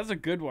a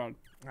good one.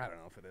 I don't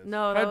know if it is.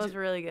 No, that How'd was you-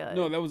 really good.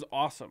 No, that was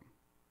awesome.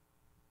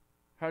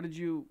 How'd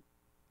you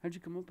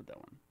come up with that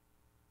one?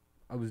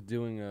 I was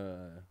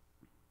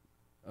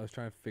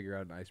trying to figure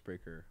out an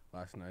icebreaker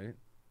last night,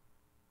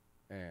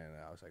 and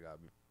I was like,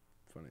 "That'd be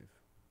funny if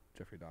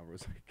Jeffrey Dahmer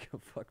was like, kill,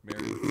 fuck,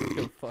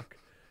 marry,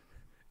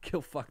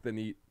 kill, fuck, then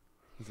eat."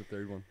 Was the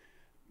third one?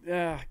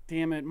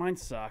 Damn it, mine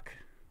suck.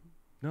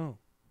 No,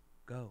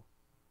 go.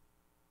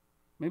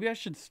 Maybe I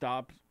should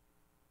stop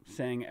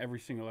saying every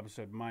single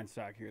episode, mine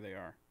suck, here they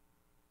are.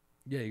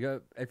 Yeah, you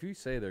got. If you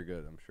say they're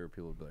good, I'm sure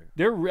people will be like,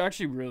 They're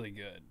actually really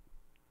good.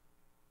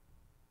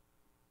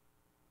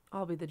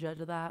 I'll be the judge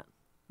of that.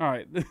 All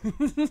right,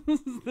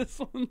 this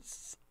one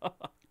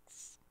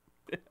sucks.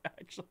 It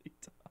actually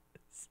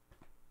does.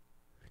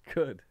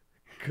 "Good,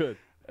 good."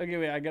 Okay,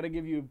 wait, I gotta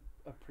give you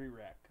a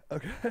prereq.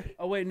 Okay.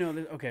 Oh wait, no.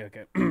 Okay.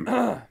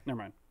 Never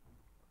mind.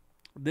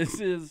 This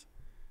is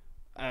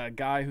a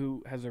guy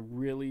who has a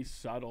really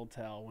subtle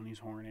tell when he's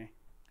horny.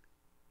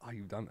 Oh,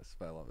 you've done this,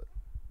 but I love it.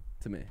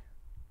 To me,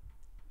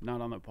 Not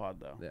on the pod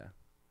though. yeah,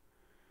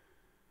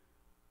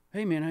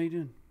 Hey man, how you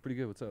doing? pretty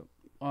good. What's up?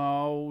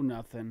 Oh,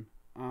 nothing.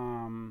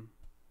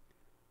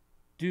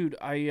 Dude,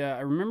 I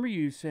remember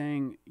you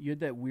saying you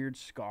had that weird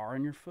scar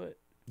on your foot.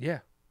 Yeah,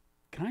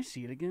 Can I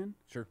see it again?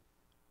 Sure.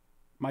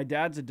 My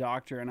dad's a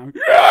doctor, and I'm.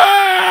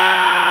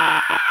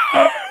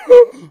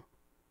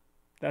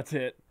 That's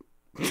it.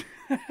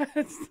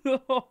 That's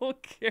the whole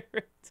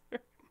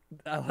character.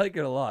 I like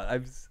it a lot.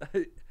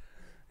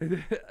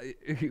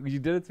 You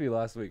did it to me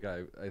last week.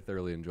 I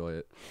thoroughly enjoy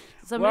it.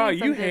 Wow, you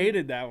sent in-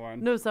 hated that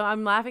one. No, so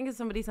I'm laughing because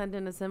somebody sent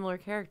in a similar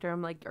character.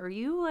 I'm like, are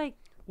you like?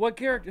 What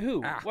character?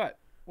 Who? What?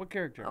 What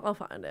character? I'll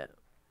find it.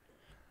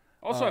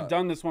 Also, I've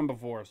done this one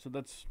before, so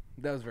that's.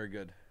 That was very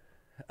good.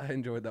 I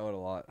enjoyed that one a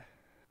lot.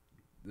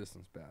 This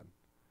one's bad.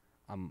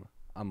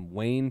 I'm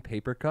Wayne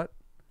Papercut.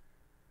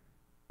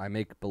 I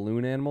make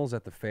balloon animals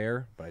at the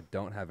fair, but I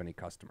don't have any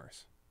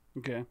customers.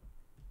 Okay.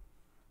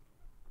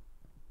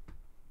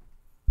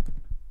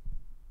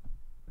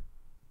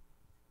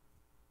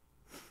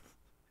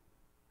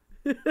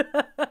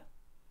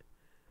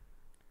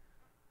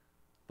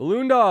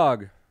 Balloon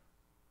dog.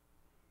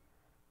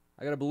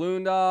 I got a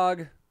balloon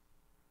dog.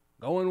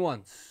 Going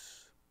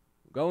once.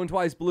 Going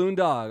twice, balloon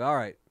dog. All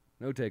right.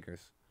 No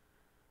takers.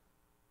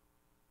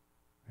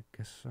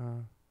 I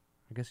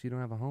guess you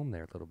don't have a home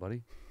there, little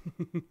buddy.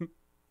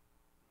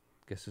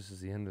 Guess this is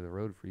the end of the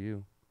road for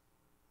you.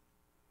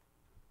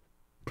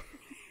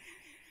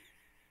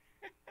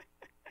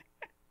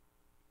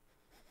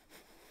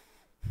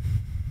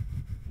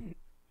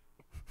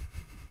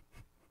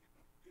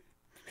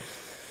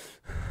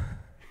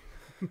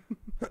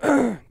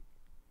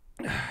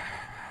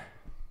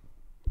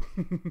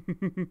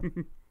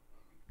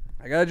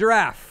 I got a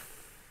giraffe.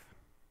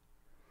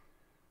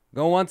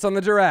 Go once on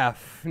the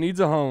giraffe. Needs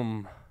a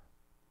home.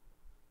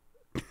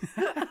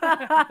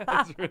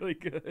 That's really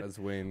good. That's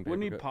Wayne.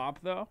 Wouldn't he Papercut. pop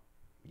though?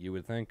 You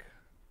would think.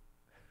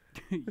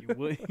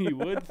 You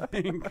would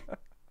think.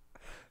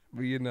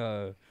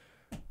 That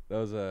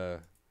was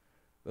a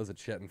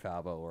Chet and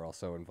Fabo were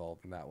also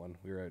involved in that one.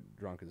 We were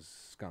drunk as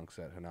skunks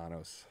at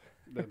Hananos.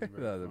 That's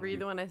very Read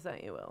the one I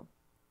sent you, Will.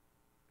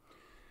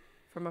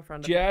 From a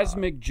friend. Jazz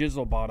of the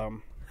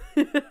McJizzlebottom.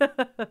 Like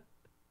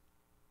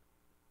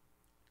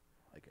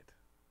it.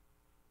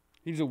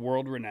 He's a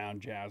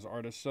world-renowned jazz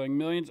artist, selling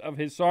millions of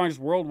his songs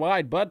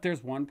worldwide. But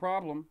there's one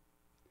problem.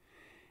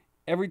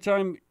 Every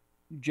time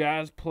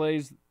Jazz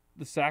plays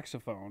the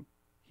saxophone,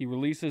 he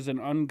releases an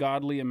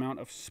ungodly amount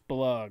of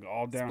splug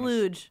all down.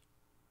 Splooge.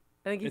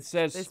 I think It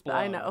says I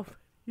splug. know.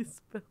 He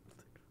spelled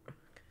it.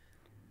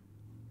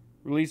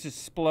 Releases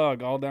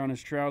splug all down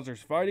his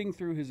trousers. Fighting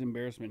through his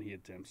embarrassment, he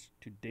attempts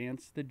to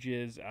dance the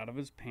jizz out of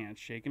his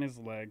pants, shaking his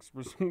legs,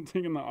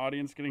 resulting in the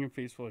audience getting a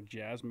face full of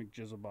Jazz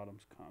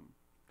McJizzlebottom's cum.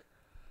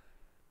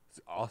 It's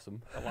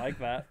awesome. I like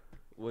that.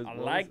 Was- I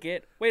what like was-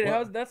 it. Wait,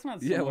 what- that's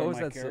not Yeah, similar what to was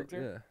my that?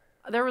 character.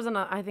 There was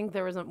I think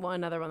there was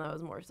another one that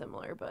was more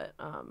similar, but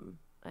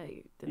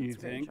I didn't You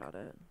think? screenshot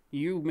it.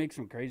 You make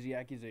some crazy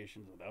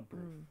accusations without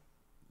proof.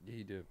 Yeah,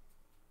 you do.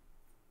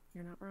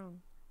 You're not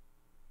wrong.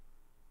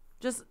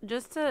 Just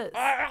to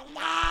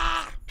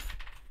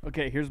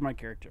Okay, here's my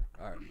character.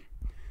 All right.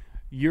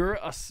 You're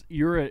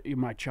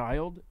my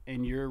child,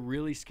 and you're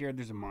really scared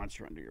there's a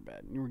monster under your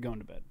bed. And you were going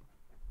to bed.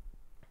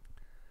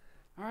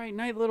 All right,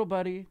 night, little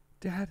buddy.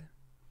 Dad,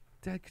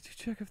 could you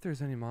check if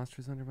there's any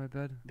monsters under my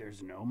bed?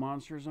 There's no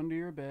monsters under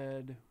your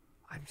bed.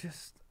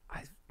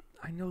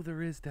 I know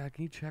there is, Dad.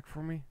 Can you check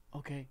for me?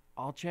 Okay,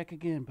 I'll check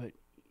again, but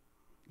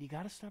you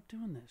gotta stop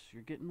doing this.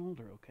 You're getting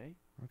older, okay?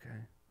 Okay.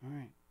 All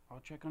right, I'll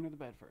check under the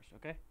bed first,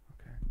 okay?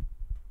 Okay.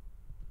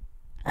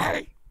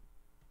 Hey!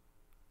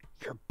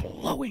 You're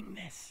blowing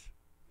this.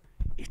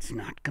 It's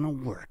not gonna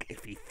work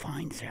if he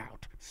finds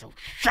out, so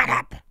shut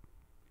up!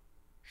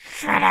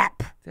 Shut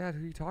up! Dad,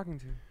 who are you talking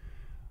to?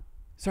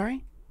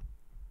 Sorry?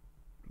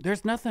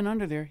 There's nothing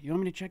under there. You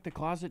want me to check the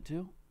closet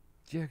too?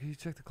 Yeah, can you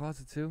check the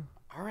closet too?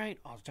 All right,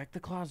 I'll check the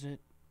closet.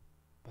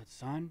 But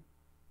son,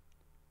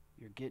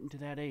 you're getting to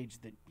that age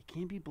that you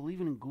can't be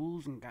believing in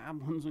ghouls and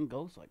goblins and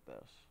ghosts like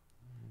this.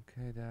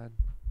 Okay, Dad.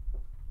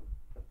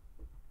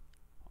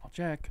 I'll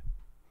check.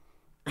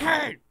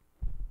 Hey!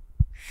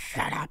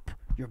 Shut up!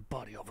 Your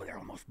buddy over there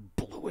almost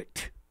blew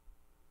it.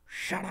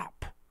 Shut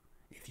up.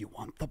 If you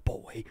want the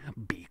boy,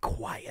 be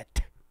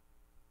quiet.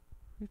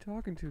 Who are you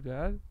talking to,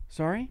 Dad?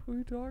 Sorry? Who are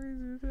you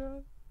talking to,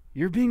 Dad?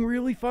 You're being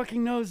really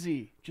fucking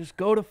nosy. Just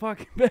go to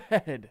fucking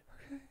bed.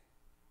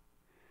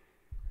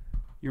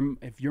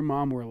 If your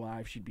mom were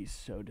alive, she'd be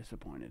so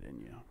disappointed in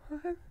you.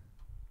 What?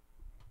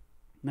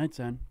 Night,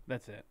 son.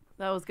 That's it.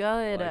 that was I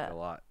good. like it a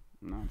lot.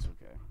 No, it's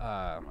okay.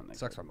 on, that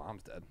Sucks kid. my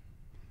mom's dead.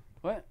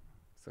 What?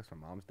 Sucks my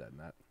mom's dead in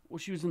that. Well,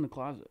 she was in the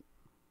closet.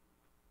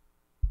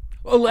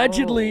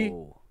 Allegedly.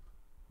 Oh.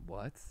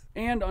 What?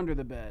 And under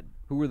the bed.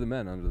 Who were the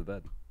men under the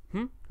bed?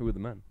 Hmm? Who were the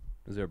men?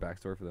 Is there a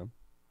backstory for them?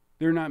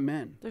 They're not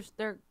men.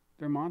 They're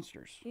They're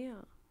monsters. yeah.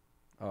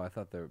 Oh, I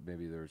thought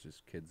maybe there was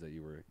just kids that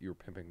you were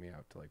pimping me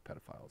out to like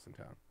pedophiles in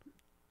town.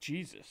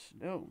 Jesus.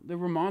 No. They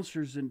were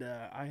monsters, and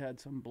I had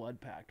some blood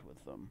pact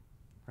with them.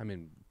 I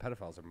mean,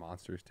 pedophiles are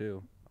monsters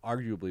too.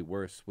 Arguably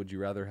worse. Would you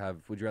rather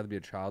be a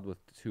child with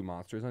two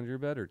monsters under your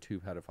bed or two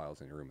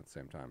pedophiles in your room at the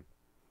same time?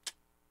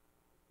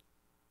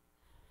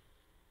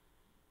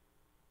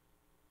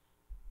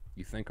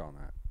 You think on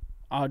that.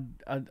 I'll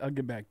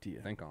get back to you.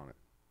 Think on it.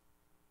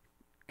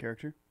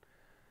 Character.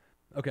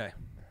 Okay.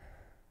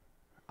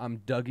 I'm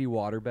Dougie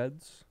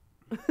Waterbeds.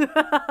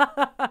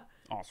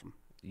 Awesome.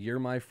 You're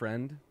my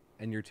friend,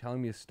 and you're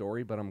telling me a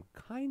story, but I'm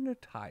kind of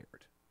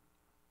tired.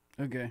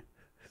 Okay.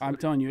 I'm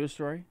telling you a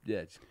story.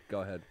 Yeah,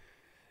 go ahead.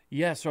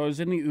 Yeah, so I was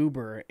in the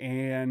Uber,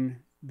 and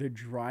the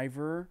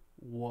driver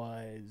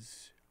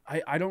was...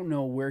 I don't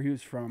know where he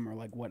was from or,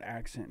 like, what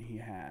accent he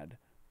had,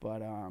 but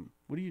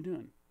what are you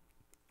doing?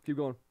 Keep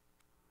going.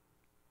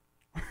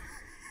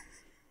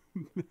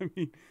 I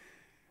mean,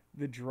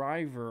 the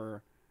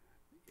driver,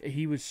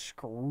 he was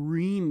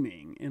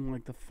screaming in,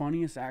 like, the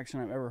funniest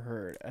accent I've ever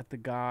heard at the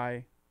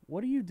guy.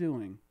 What are you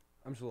doing?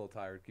 I'm just a little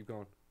tired. Keep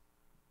going.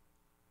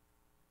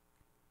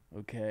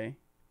 Okay.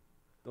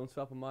 Don't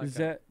stop on my Is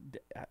account.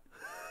 that...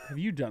 Have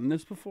you done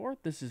this before?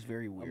 This is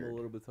very I'm weird. a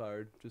little bit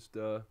tired. Just,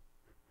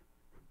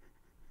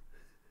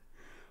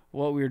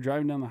 Well, we were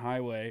driving down the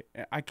highway.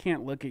 I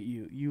can't look at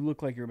you. You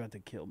look like you're about to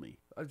kill me.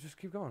 just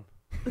keep going.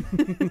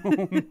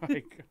 Oh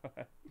my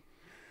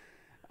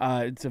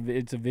god! It's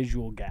a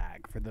visual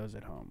gag for those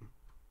at home.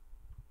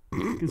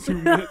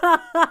 Zoom in.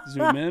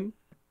 Zoom in.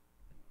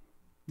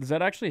 Does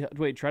that actually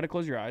wait? Try to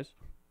close your eyes.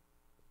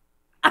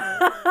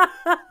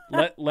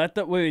 let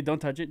the wait. Don't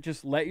touch it.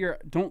 Just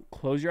don't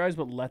close your eyes,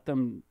 but let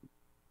them.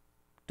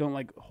 Don't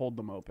like hold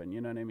them open.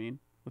 You know what I mean?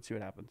 Let's see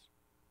what happens.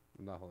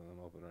 I'm not holding them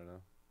open right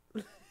now.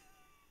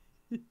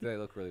 They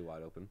look really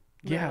wide open.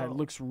 Yeah, No. it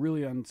looks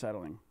really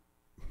unsettling.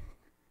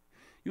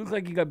 You look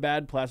like you got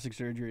bad plastic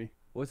surgery.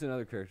 What's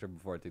another character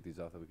before I take these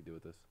off that we could do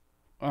with this?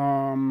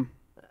 A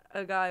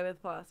guy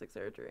with plastic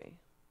surgery.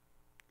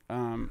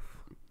 Let's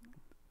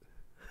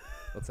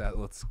have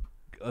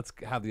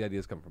the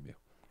ideas come from you.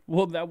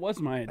 Well, that was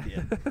my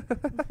idea.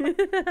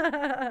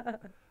 I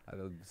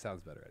know it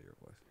sounds better out of your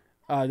voice.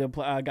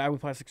 The guy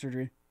with plastic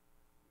surgery.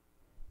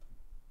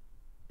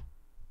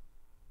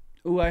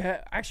 Ooh, I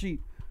have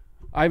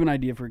an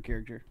idea for a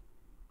character.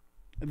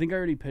 I think I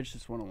already pitched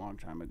this one a long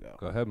time ago.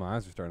 Go ahead, my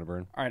eyes are starting to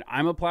burn. All right,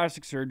 I'm a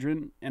plastic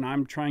surgeon, and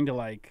I'm trying to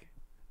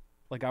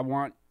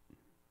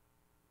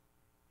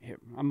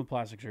I'm a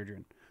plastic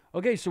surgeon.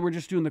 Okay, so we're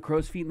just doing the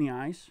crow's feet and the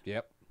eyes.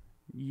 Yep.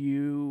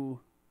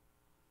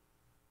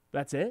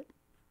 That's it?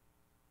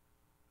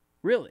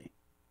 Really?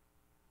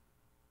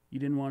 You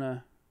didn't want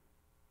to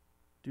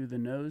do the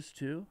nose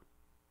too?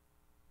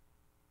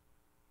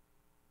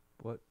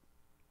 What?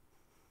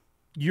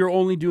 You're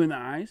only doing the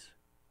eyes?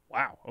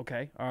 Wow.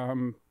 Okay.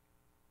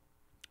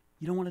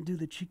 You don't want to do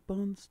the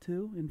cheekbones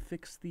too and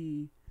fix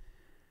the?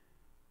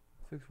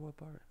 Fix what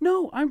part?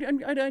 No,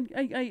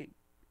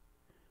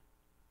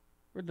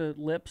 or the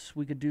lips.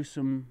 We could do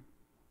some.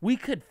 We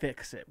could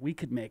fix it. We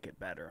could make it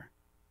better.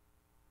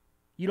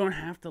 You don't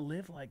have to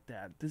live like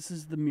that. This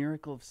is the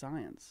miracle of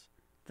science.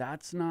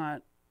 That's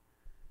not.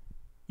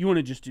 You want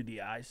to just do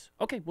the eyes?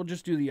 Okay, we'll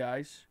just do the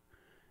eyes,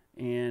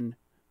 and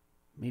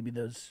maybe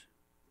those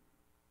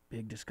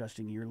big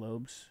disgusting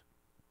earlobes.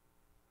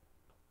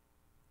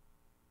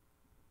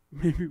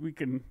 Maybe we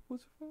can.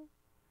 What's it for?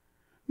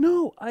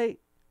 No,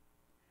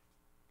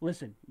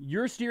 listen,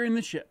 you're steering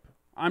the ship.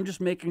 I'm just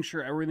making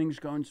sure everything's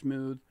going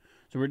smooth.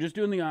 So we're just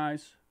doing the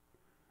eyes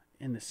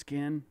and the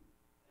skin.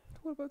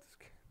 What about this?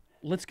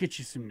 Let's get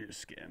you some new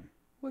skin.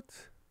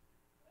 What?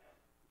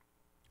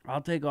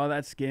 I'll take all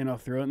that skin. I'll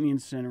throw it in the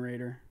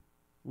incinerator.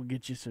 We'll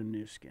get you some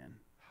new skin.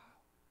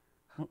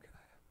 How can I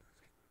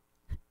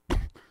have new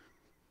skin?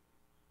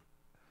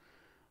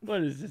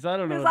 What is this? I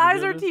don't know. His what to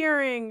eyes do are with this.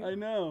 tearing. I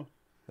know.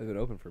 They've been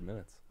open for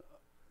minutes.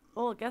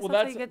 Well, I guess Well, that's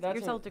how that's- you get that's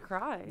yourself to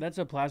cry. That's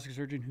a plastic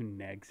surgeon who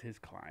negs his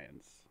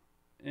clients.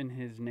 And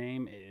his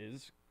name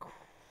is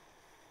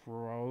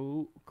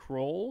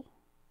Kroll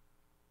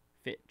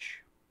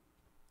Fitch.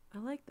 I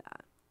like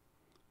that.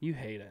 You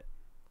hate it.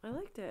 I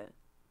liked it.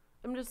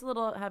 I'm just a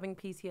little having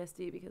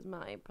PTSD because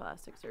my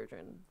plastic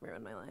surgeon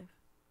ruined my life.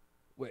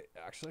 Wait,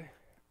 actually?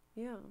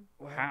 Yeah.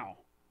 How?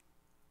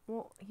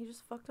 Well, he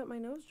just fucked up my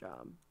nose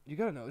job. You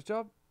got a nose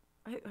job?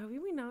 Have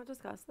we not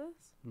discussed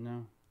this?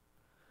 No.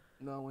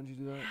 No, when'd you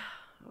do that?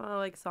 Well,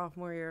 like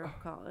sophomore year of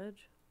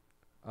college.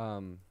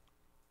 Can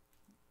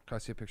I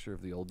see a picture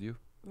of the old you?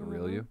 The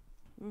real you?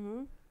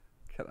 Mm-hmm.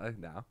 Can I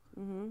now?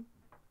 Mm-hmm.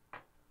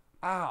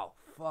 Ow,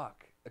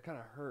 fuck. It kind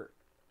of hurt.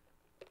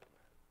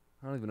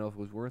 I don't even know if it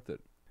was worth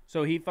it.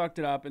 So he fucked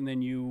it up, and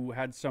then you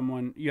had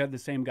the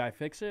same guy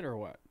fix it, or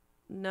what?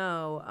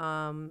 No,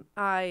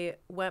 I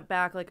went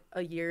back like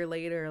a year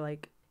later.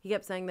 Like he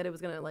kept saying that it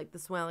was gonna the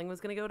swelling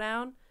was gonna go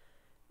down,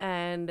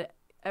 and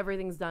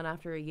everything's done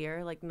after a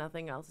year. Like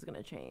nothing else is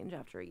gonna change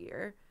after a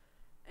year.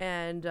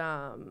 And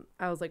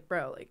I was like,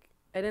 bro, like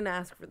I didn't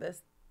ask for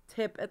this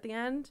tip at the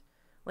end.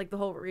 Like the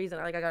whole reason,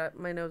 I got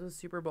my nose was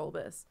super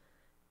bulbous,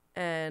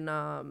 and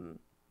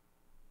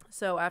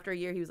so after a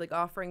year, he was like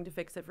offering to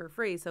fix it for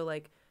free. So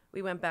like.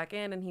 We went back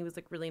in, and he was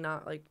really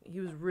not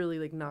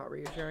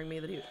reassuring me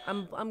that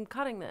I'm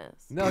cutting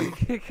this. No, you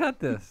can't cut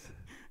this.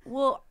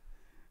 Well,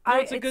 No,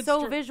 it's a it's good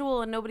so story.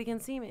 visual and nobody can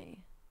see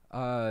me.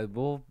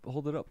 We'll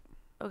hold it up.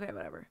 Okay,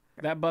 whatever.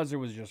 That buzzer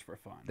was just for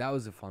fun. That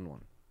was a fun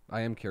one.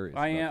 I am curious.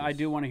 I about this.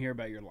 do want to hear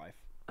about your life.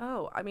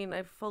 Oh, I mean,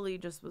 I fully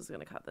just was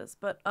gonna cut this,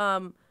 but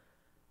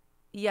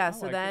yeah.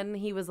 So like then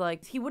he was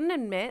like, he wouldn't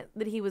admit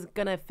that he was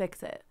gonna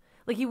fix it.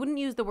 Like he wouldn't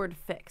use the word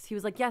fix. He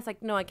was like, yes, I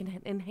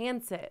can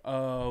enhance it.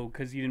 Oh,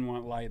 because you didn't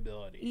want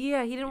liability.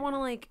 Yeah, he didn't want to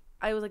like.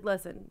 I was like,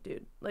 listen,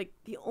 dude. Like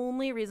the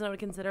only reason I would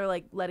consider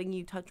like letting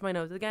you touch my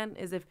nose again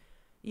is if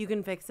you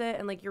can fix it,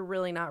 and like you're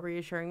really not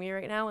reassuring me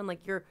right now, and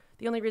like you're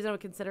the only reason I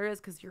would consider it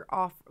is because you're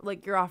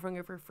offering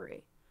it for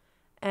free.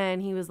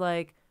 And he was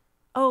like,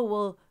 oh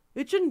well,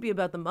 it shouldn't be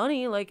about the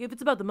money. Like if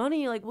it's about the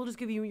money, like we'll just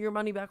give you your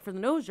money back for the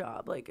nose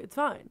job. Like it's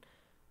fine.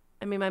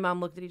 I mean, my mom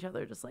looked at each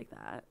other just like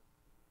that.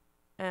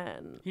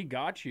 And He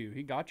got you.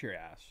 He got your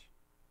ass.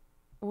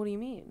 what do you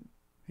mean?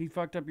 He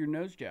fucked up your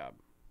nose job.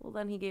 Well,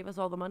 then he gave us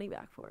all the money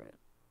back for it.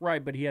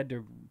 Right, but he had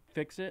to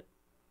fix it.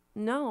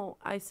 No,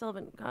 I still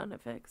haven't gotten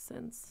it fixed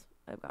since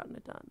I've gotten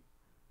it done.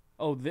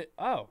 Oh,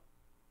 I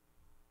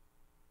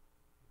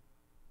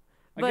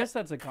But- guess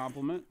that's a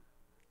compliment.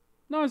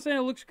 No, I'm saying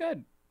it looks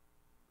good.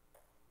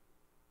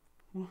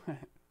 What?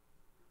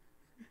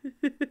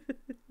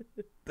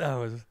 That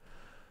was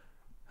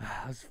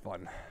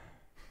fun.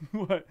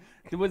 What?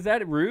 Was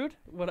that rude?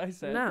 What I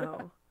said?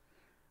 No.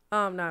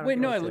 No. Wait,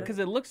 no, because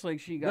it looks like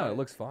she got No, it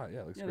looks fine.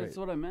 Yeah, it looks Yeah, great. that's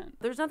what I meant.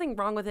 There's nothing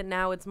wrong with it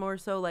now. It's more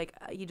so like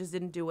you just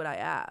didn't do what I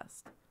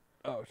asked.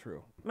 Oh,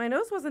 true. My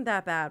nose wasn't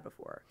that bad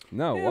before.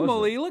 No, it wasn't.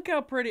 Emily, look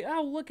how pretty.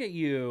 Oh, look at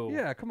you.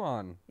 Yeah, come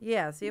on.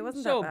 Yeah, see, it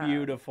wasn't So that bad.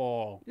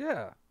 beautiful.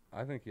 Yeah,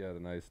 I think you had a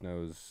nice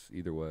nose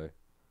either way.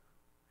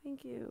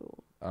 Thank you.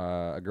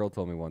 A girl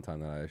told me one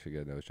time that I should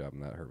get a nose job,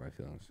 and that hurt my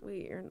feelings.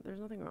 Wait, there's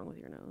nothing wrong with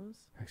your nose.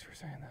 Thanks for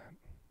saying that.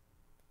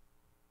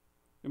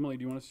 Emily,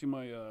 do you want to see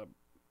my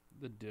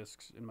the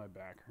discs in my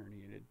back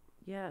herniated?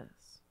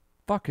 Yes.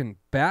 Fucking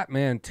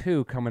Batman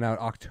 2 coming out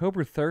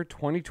October 3rd,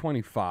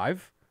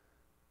 2025.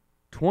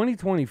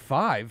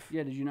 2025?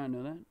 Yeah, did you not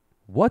know that?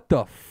 What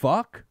the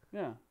fuck?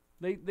 Yeah.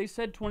 They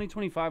said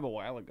 2025 a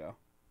while ago.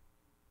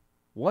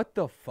 What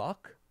the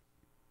fuck?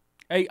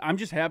 Hey, I'm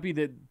just happy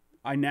that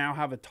I now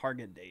have a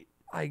target date.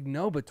 I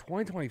know, but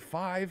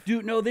 2025?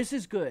 Dude, no, this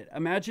is good.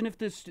 Imagine if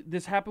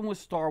this happened with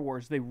Star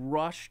Wars. They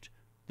rushed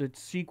the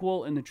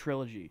sequel and the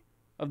trilogy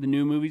of the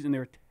new movies, and they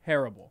were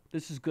terrible.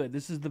 This is good.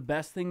 This is the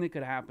best thing that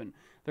could happen.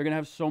 They're gonna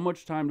have so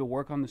much time to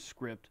work on the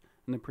script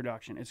and the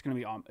production. It's gonna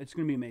be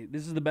amazing.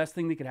 This is the best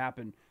thing that could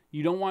happen.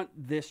 You don't want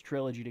this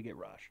trilogy to get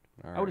rushed.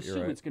 All I would right, you're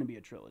assume right. it's gonna be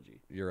a trilogy.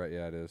 You're right,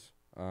 yeah, it is. Is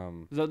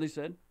that what they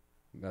said?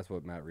 That's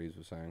what Matt Reeves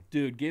was saying.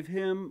 Dude, give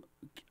him.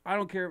 I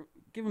don't care.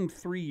 Give him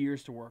 3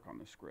 years to work on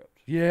the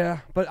script.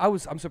 Yeah, but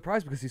I'm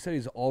surprised because he said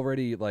he's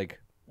already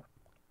like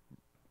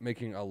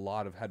making a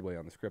lot of headway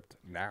on the script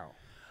now.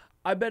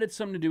 I bet it's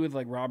something to do with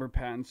like Robert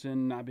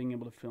Pattinson not being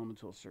able to film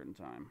until a certain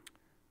time.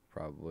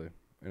 Probably.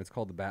 And it's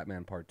called The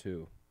Batman Part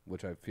 2,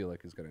 which I feel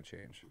like is going to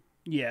change.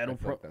 Yeah, it'll. I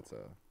feel like that's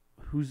a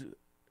Who's?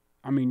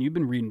 I mean, you've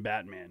been reading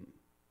Batman.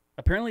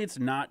 Apparently, it's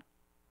not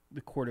the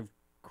Court of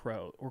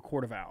Crow or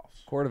Court of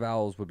Owls. Court of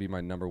Owls would be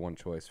my number one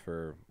choice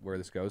for where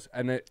this goes,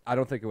 and I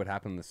don't think it would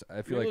happen.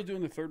 I feel Maybe like they're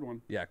doing the third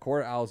one. yeah,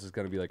 Court of Owls is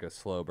going to be like a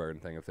slow burn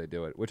thing if they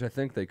do it, which I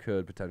think they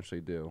could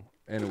potentially do,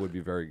 and it would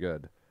be very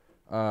good.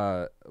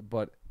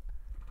 But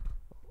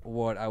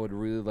what I would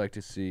really like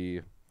to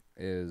see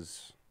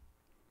is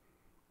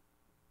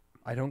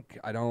I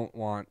don't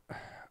want.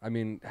 I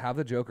mean, have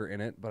the Joker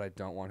in it, but I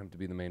don't want him to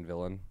be the main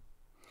villain.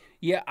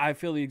 Yeah, I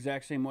feel the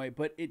exact same way,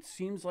 but it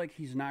seems like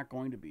he's not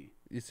going to be.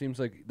 It seems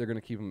like they're gonna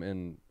keep him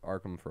in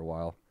Arkham for a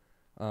while.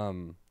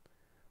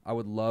 I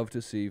would love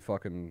to see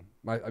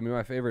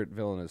my favorite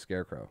villain is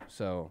Scarecrow.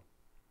 So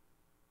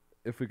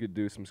if we could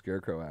do some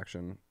Scarecrow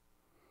action,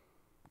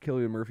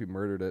 Cillian Murphy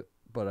murdered it,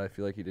 but I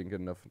feel like he didn't get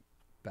enough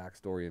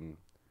backstory, and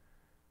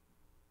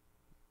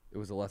it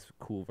was a less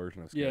cool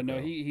version of Scarecrow. Yeah, no,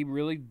 he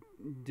really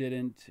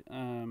didn't.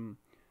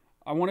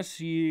 I want to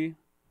see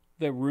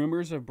the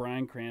rumors of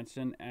Bryan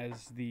Cranston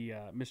as the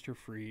Mr.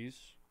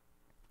 Freeze.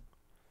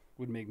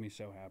 Would make me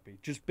so happy,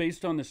 just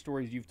based on the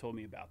stories you've told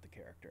me about the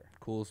character.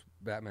 Coolest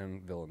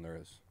Batman villain there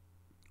is.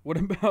 What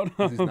about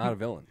 'Cause he's not a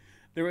villain.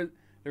 There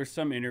was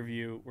some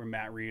interview where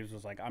Matt Reeves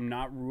was like, "I'm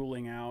not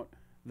ruling out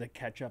the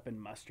ketchup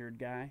and mustard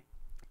guy."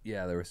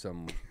 Yeah, there was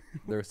some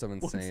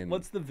insane.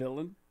 What's the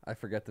villain? I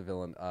forget the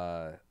villain.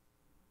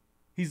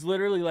 He's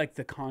literally like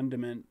the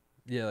condiment.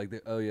 Yeah, like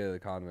the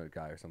condiment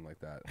guy or something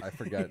like that. I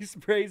forget. He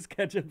sprays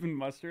ketchup and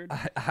mustard.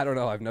 I don't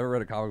know. I've never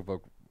read a comic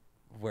book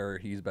where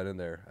he's been in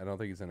there. I don't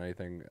think he's in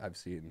anything I've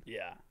seen.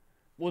 Yeah.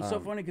 Well, it's so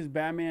funny because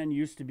Batman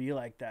used to be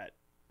like that.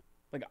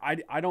 Like,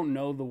 I don't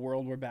know the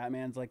world where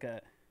Batman's like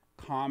a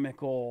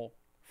comical,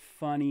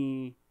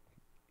 funny,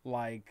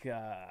 like...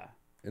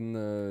 In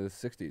the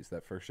 60s,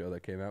 that first show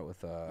that came out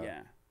with...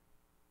 yeah.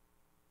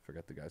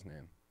 Forget the guy's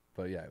name.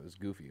 But yeah, it was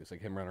goofy. It was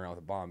like him running around with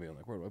a bomb being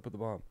like, where do I put the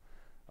bomb?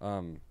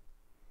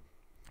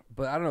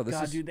 But I don't know.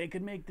 God, dude, they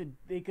could make the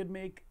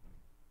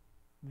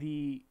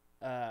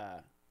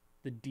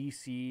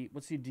DC...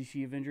 What's the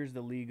DC Avengers?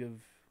 The League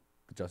of...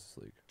 Justice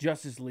League.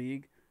 Justice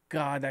League.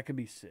 God, that could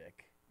be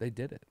sick. They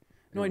did it.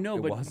 No, I know,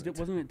 it but wasn't.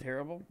 wasn't it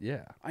terrible?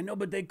 Yeah, I know,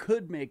 but they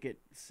could make it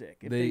sick.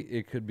 If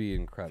it could be if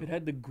incredible. it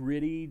had the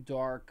gritty,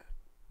 dark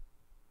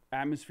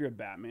atmosphere of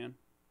Batman.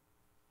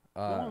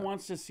 No one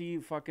wants to see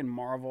fucking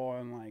Marvel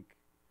and like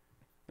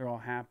they're all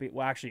happy.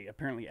 Well, actually,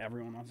 apparently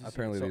everyone wants to.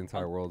 Apparently, see it, the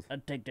entire world.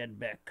 I'd take that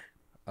back.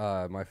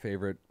 My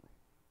favorite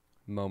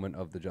moment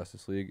of the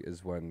Justice League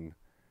is when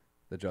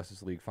the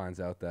Justice League finds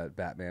out that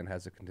Batman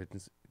has a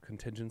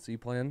contingency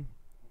plan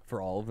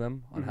for all of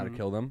them on how to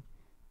kill them,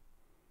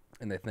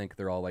 and they think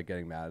they're all like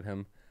getting mad at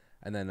him,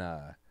 and then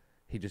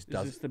he just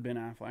does. Is this the Ben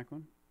Affleck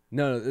one?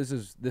 No, this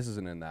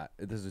isn't in that.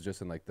 This is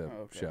just in like the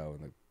okay. show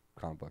and the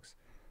comic books,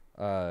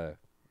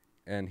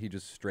 and he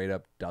just straight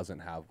up doesn't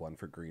have one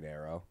for Green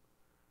Arrow,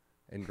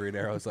 and Green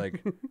Arrow's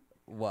like.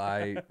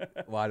 Why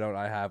don't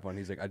I have one?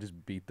 He's like, I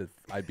beat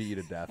you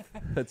to death.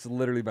 That's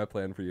literally my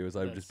plan for you. Is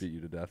I would just beat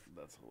you to death.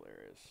 That's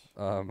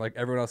hilarious. Like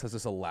everyone else has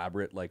this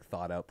elaborate, like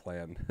thought out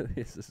plan.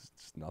 It's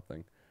just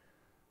nothing.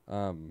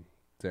 Damn,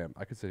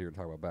 I could sit here and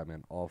talk about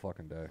Batman all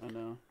fucking day. I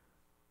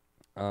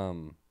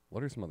know.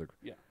 What are some other?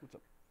 Yeah. What's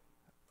up?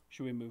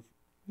 Should we move?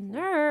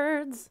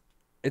 Nerds.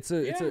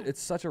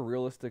 It's such a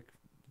realistic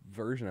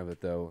version of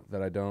it though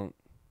that I don't.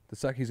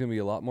 He's gonna be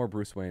a lot more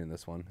Bruce Wayne in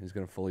this one. He's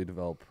gonna fully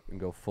develop and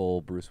go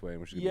full Bruce Wayne,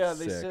 which is gonna be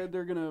they sick. said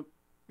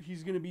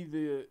he's gonna be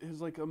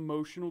his like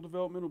emotional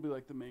development will be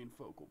like the main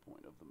focal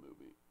point of the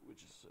movie,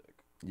 which is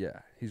sick. Yeah,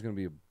 he's gonna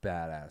be a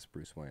badass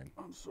Bruce Wayne.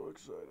 I'm so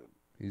excited.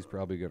 He's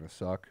probably gonna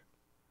suck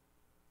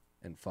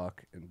and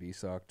fuck and be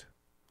sucked.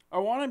 I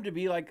want him to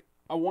be like.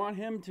 I want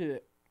him to.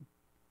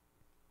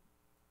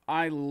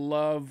 I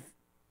love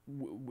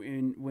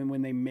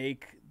when they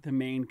make the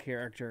main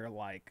character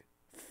like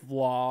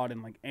flawed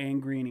and like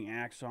angry and he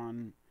acts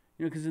on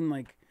because in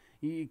like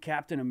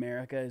Captain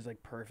America is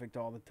like perfect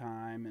all the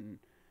time and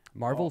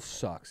Marvel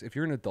sucks. If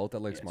you're an adult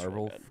that likes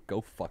Marvel, really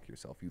go fuck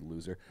yourself, you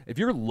loser. If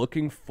you're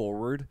looking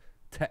forward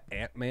to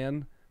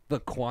Ant-Man, the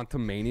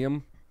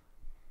Quantumanium,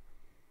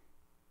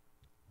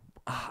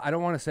 I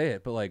don't want to say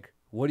it, but like,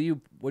 what are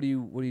you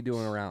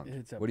doing around?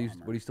 It's a what are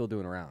bummer. you still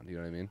doing around? You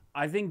know what I mean?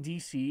 I think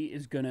DC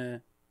is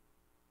gonna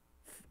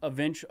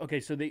eventually. Okay,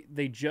 so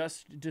they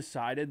just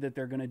decided that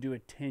they're gonna do a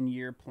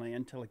 10-year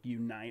plan to like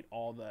unite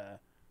all the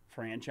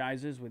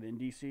franchises within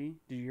DC.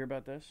 Did you hear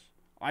about this?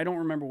 I don't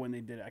remember when they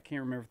did it. I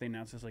can't remember if they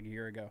announced this like a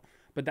year ago.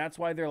 But that's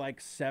why they're like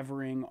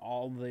severing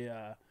all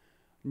the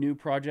new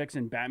projects,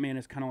 and Batman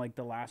is kind of like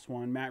the last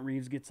one. Matt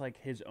Reeves gets like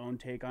his own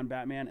take on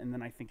Batman, and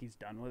then I think he's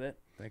done with it.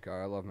 Thank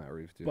God, I love Matt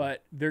Reeves too.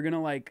 But they're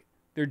gonna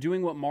they're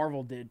doing what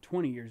Marvel did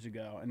 20 years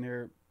ago, and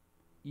they're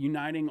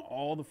uniting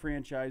all the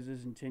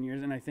franchises in 10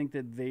 years, and I think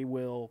that they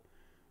will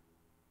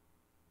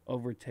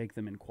overtake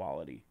them in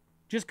quality.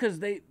 Just because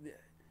they're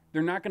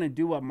not gonna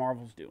do what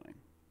Marvel's doing.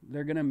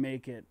 They're gonna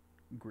make it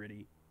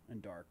gritty and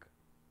dark.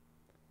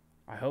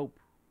 I hope.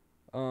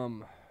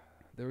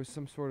 There was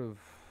some sort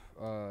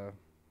of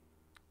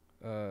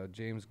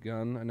James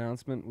Gunn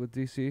announcement with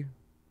DC.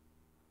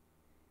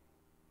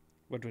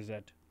 What was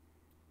that?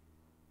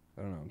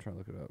 I don't know. I'm trying to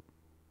look it up.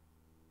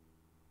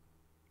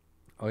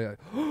 Oh yeah,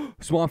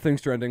 Swamp Thing's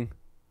trending.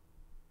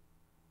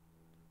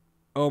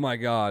 Oh my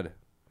God,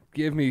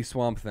 give me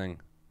Swamp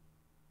Thing.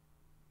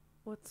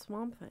 What's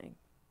Swamp Thing?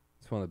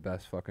 It's one of the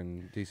best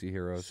fucking DC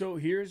heroes. So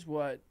here's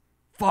what.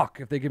 Fuck,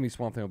 if they give me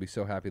Swamp Thing, I'll be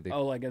so happy.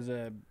 Like as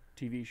a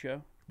TV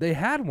show? They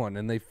had one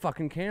and they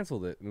fucking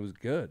canceled it and it was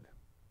good.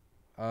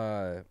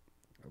 But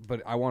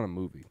I want a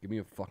movie. Give me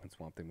a fucking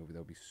Swamp Thing movie. That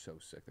would be so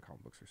sick. The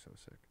comic books are so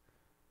sick.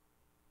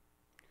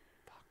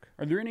 Fuck.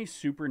 Are there any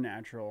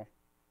supernatural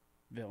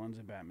villains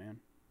in Batman?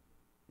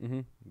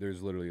 Mm-hmm.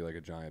 There's literally like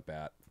a giant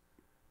bat.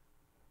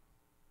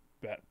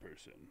 Bat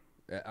person.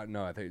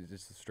 No, I think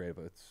it's just straight up.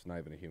 It's not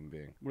even a human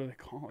being. What do they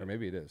call Or it?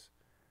 maybe it is.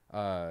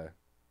 There's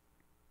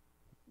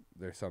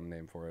some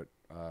name for it.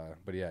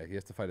 But yeah, he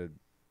has to fight a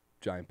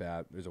giant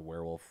bat. There's a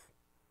werewolf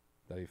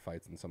that he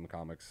fights in some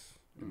comics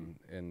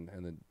in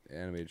the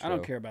animated show. I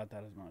don't care about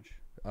that as much.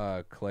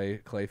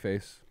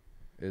 Clayface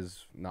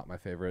is not my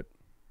favorite.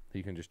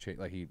 He can just change.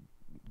 Like he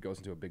goes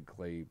into a big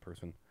clay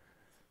person.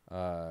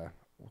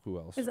 Who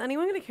else? Is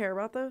anyone going to care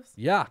about those?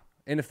 Yeah.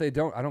 And if they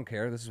don't, I don't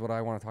care. This is what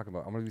I want to talk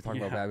about. I'm going to be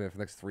talking about Batman for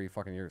the next 3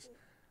 fucking years.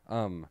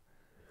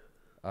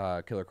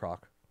 Killer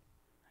Croc.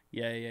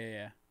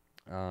 Yeah.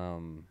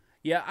 Um,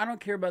 Yeah, I don't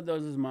care about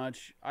those as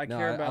much. I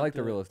like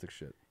the realistic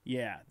shit.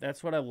 Yeah,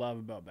 that's what I love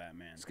about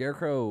Batman.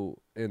 Scarecrow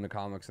in the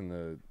comics and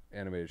the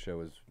animated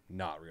show is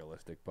not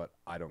realistic, but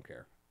I don't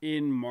care.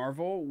 In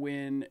Marvel,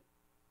 when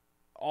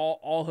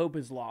all hope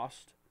is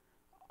lost,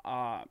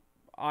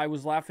 I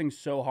was laughing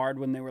so hard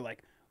when they were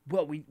like,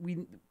 well, we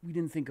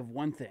didn't think of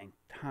one thing,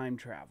 time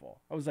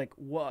travel. I was like,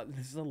 what?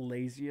 This is the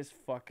laziest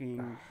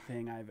fucking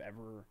thing I've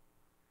ever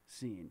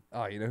seen.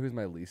 Oh, you know who's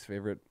my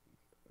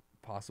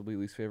possibly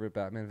least favorite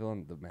Batman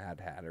villain? The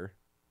Mad Hatter.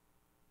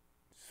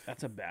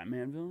 That's a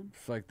Batman villain?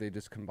 It's like they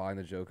just combine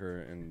the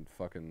Joker and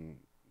fucking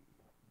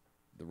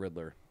the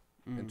Riddler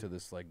into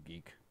this like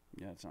geek.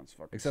 Yeah, that sounds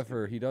fucking Except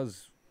for he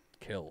does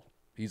kill.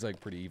 He's like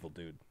pretty evil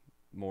dude.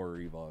 More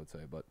evil, I would say,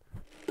 but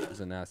he's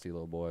a nasty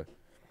little boy.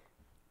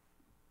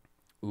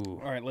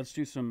 Ooh, All right, let's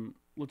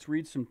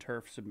read some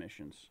turf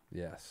submissions.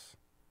 yes.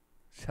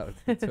 Shout out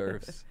to the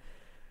Terfs.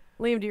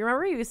 Liam, do you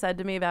remember what you said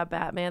to me about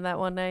Batman that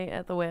one night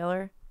at the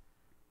Whaler?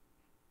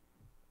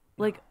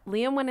 Like,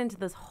 Liam went into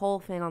this whole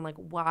thing on like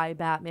why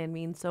Batman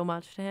means so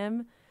much to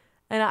him,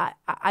 and I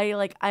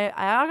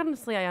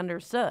honestly I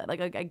understood.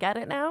 Like I get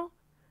it now,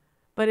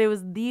 but it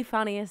was the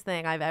funniest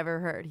thing I've ever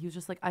heard. He was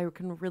just like, I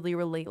can really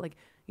relate. Like,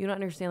 you don't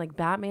understand. Like,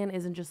 Batman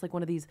isn't just like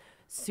one of these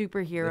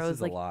superheroes. This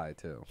is like, a lie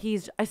too.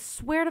 I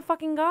swear to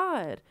fucking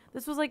God,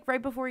 this was like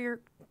right before you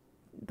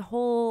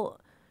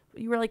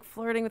were like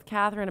flirting with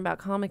Catherine about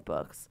comic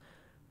books.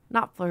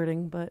 Not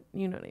flirting, but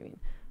you know what I mean.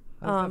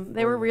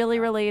 They were really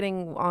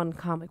relating on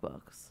comic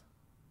books,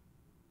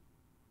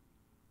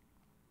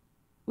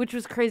 which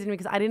was crazy to me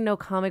because I didn't know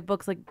comic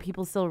books, like,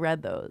 people still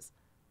read those.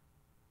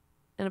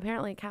 And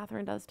apparently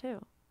Catherine does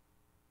too.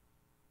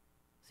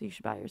 So you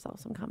should buy yourself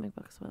some comic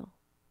books, Will.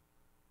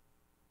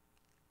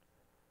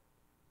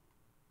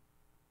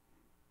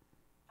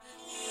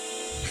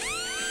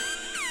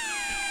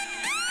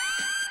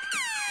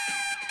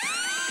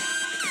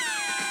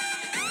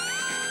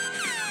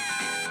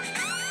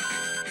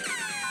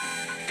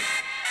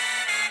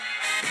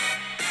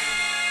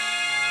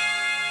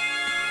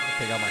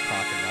 Take out my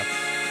cock and nuts.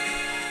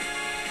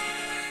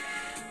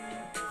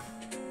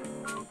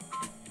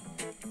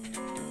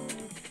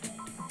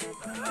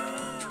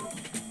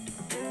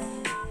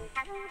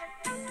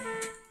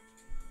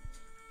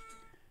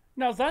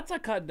 Now that's a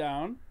cut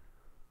down.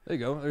 There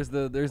you go. There's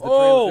the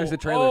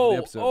trailer for the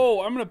episode.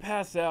 Oh, I'm gonna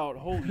pass out.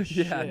 Holy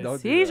shit! Yeah,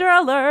 don't do Seizure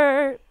that.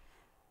 alert.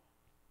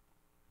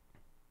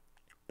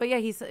 But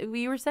yeah,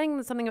 we were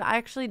saying something. I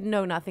actually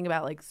know nothing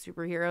about like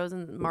superheroes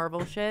and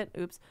Marvel shit.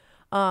 Oops.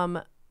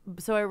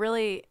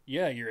 So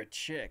Yeah, you're a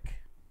chick.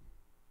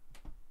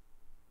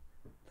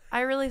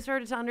 I really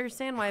started to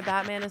understand why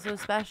Batman is so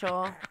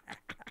special.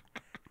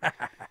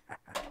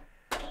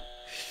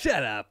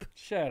 Shut up.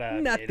 Shut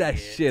up. Not that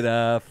idiot. shit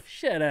up.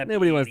 Shut up.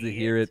 Nobody wants to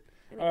hear it.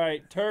 All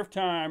right, turf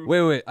time.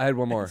 Wait. I had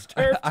one more.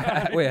 turf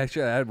time. Wait,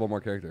 actually, I had one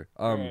more character.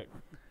 All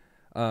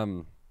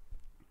right.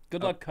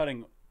 Good luck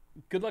cutting.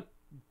 Good luck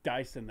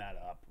dicing that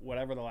up.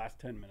 Whatever the last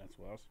 10 minutes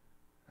was.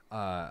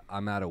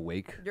 I'm at a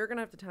wake. You're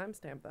gonna have to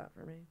timestamp that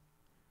for me.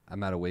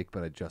 I'm at a wake,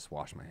 but I just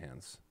washed my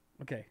hands.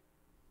 Okay.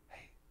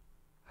 Hey,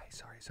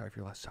 sorry for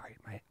your loss. Sorry,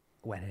 my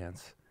wet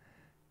hands.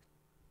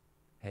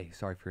 Hey,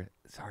 sorry,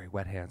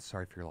 wet hands.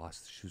 Sorry for your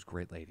loss. She was a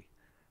great lady.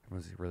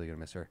 Everyone's really gonna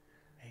miss her.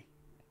 Hey.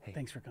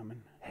 Thanks for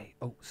coming. Hey,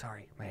 oh,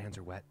 sorry, my hands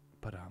are wet,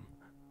 but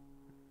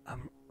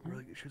I'm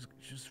really. She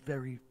was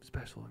very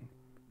special and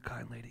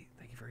kind lady.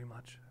 Thank you very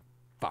much.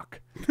 Fuck.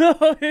 No,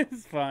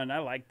 it's fun. I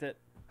liked it.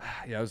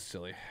 Yeah, it was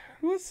silly.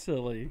 It was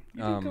silly.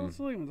 You did go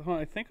silly ones. Hold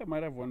on, I think I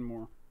might have one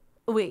more.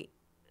 Wait,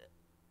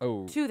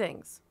 Oh, 2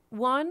 things.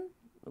 One,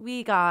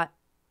 we got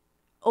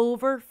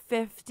over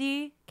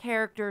 50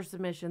 character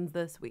submissions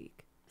this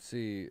week.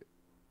 see,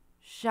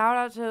 Shout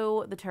out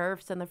to the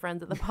Terfs and the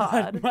friends of the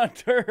pod. My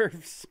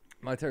turfs.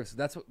 my Terfs.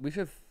 That's what we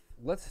should.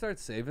 Let's start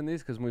saving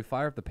these because when we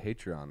fire up the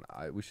Patreon,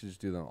 we should just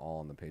do them all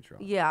on the Patreon.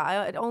 Yeah,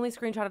 I only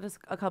screenshotted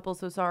a couple,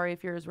 so sorry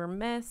if yours were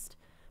missed.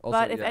 Also,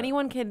 But if yeah.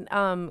 anyone can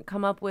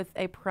come up with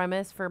a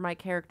premise for my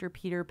character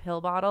Peter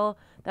Pillbottle,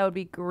 that would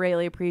be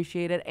greatly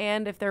appreciated.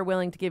 And if they're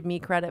willing to give me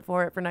credit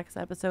for it for next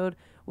episode,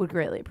 would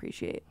greatly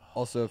appreciate.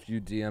 Also, if you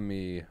DM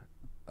me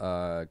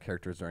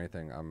characters or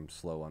anything, I'm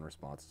slow on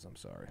responses. I'm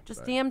sorry. Just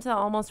but DM to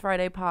Almost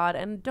Friday Pod,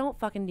 and don't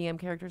fucking DM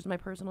characters in my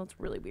personal. It's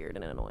really weird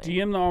and annoying.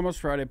 DM the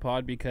Almost Friday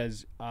pod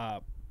because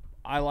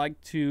I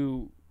like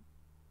to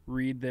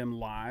read them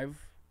live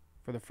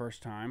for the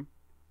first time.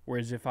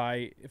 Whereas if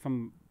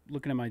I'm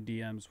looking at my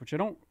DMs, which I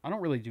don't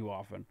really do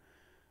often,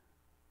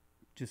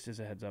 just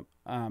as a heads up,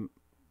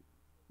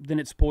 then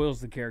it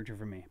spoils the character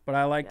for me. But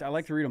I like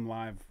to read them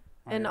live.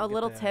 And I a get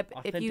little the tip: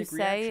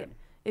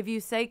 if you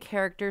say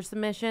character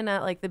submission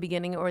at like the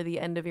beginning or the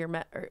end of your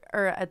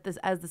or at this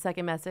as the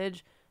second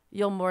message,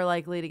 you're more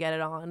likely to get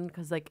it on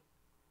because like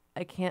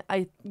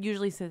I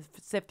usually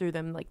sift through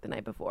them like the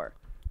night before.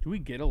 Do we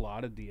get a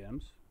lot of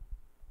DMs?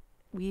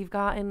 We've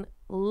gotten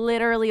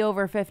literally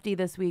over 50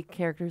 this week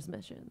character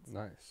submissions.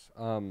 nice.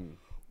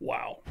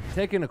 Wow.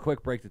 Taking a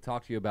quick break to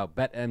talk to you about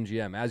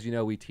BetMGM. As you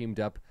know, we teamed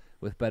up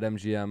with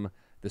BetMGM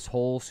this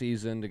whole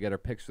season to get our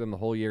picks for them the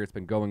whole year. It's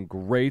been going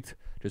great.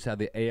 Just had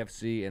the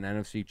AFC and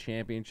NFC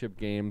championship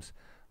games.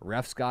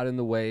 Refs got in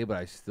the way, but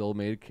I still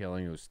made a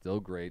killing. It was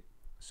still great.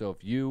 So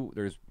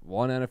there's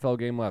one NFL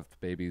game left,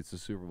 baby. It's the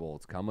Super Bowl.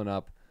 It's coming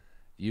up.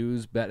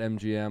 Use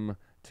BetMGM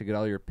to get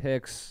all your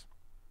picks.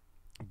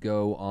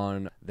 Go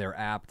on their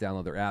app,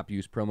 download their app,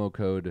 use promo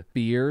code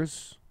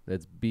BEERS.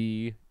 That's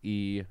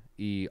BEERS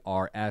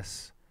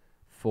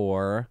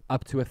for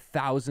up to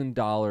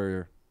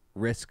 $1,000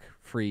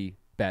 risk-free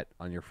bet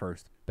on your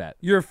first bet.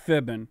 You're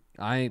fibbing.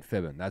 I ain't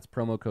fibbing. That's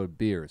promo code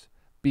BEERS.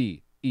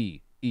 BEERS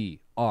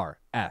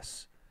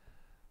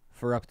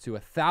for up to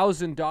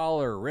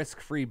 $1,000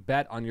 risk-free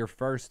bet on your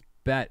first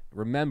bet.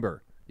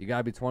 Remember, you got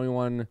to be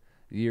 21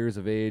 years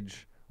of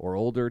age or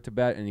older to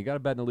bet, and you got to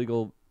bet in a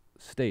legal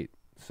state.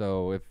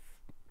 So if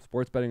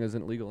sports betting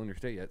isn't legal in your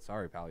state yet.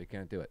 Sorry, pal, you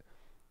can't do it.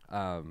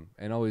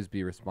 And always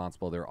be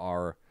responsible. There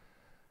are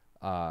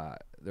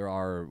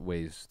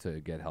ways to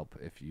get help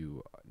if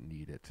you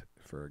need it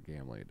for a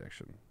gambling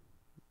addiction.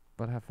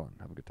 But have fun.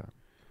 Have a good time.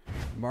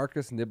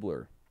 Marcus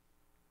Nibbler.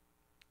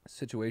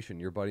 Situation.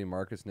 Your buddy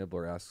Marcus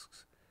Nibbler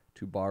asks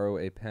to borrow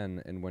a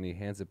pen, and when he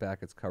hands it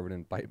back, it's covered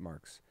in bite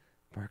marks.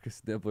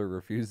 Marcus Nibbler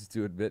refuses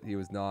to admit he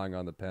was gnawing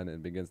on the pen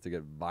and begins to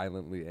get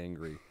violently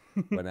angry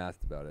when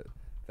asked about it.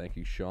 Thank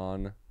you,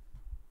 Sean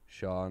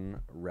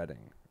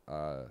Redding.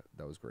 That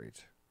was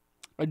great.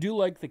 I do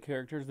like the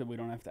characters that we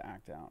don't have to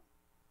act out.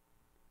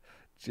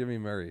 Jimmy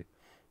Murray.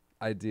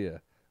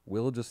 Idea.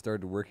 Will just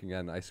started working at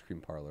an ice cream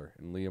parlor,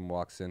 and Liam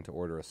walks in to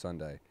order a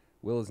sundae.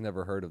 Will has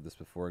never heard of this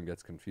before and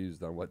gets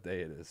confused on what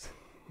day it is.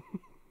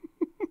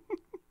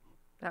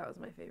 That was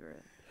my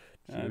favorite.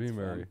 Jimmy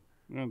Murray.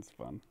 That's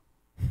fun.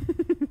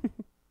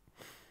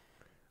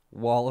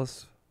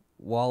 Wallace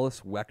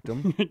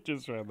Wectum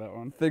Just read that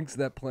one. thinks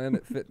that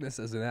Planet Fitness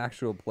is an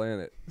actual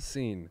planet.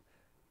 Scene.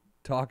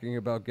 Talking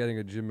about getting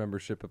a gym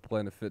membership at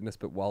Planet Fitness,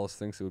 but Wallace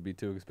thinks it would be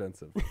too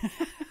expensive.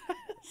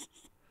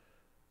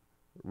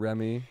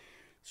 Remy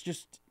It's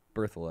just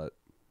Bertholet.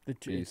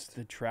 it's Beast.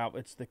 the travel.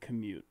 It's the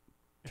commute.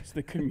 It's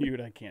the commute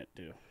I can't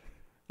do.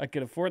 I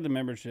could afford the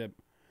membership.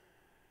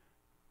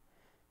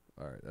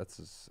 All right, that's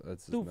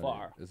as Too many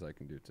far. as I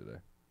can do today.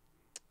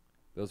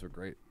 Those were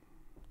great,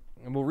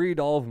 and we'll read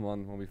all of them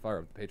when we fire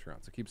up the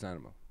Patreon. So keep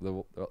signing them.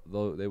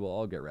 They will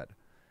all get read.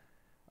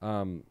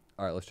 All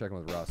right, let's check in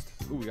with Rust.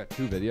 Ooh, we got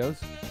 2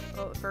 videos.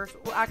 Oh, the first.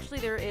 Well, actually,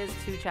 there is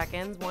 2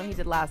 check-ins. One he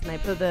did last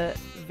night, but the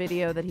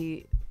video that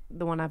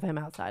the one of him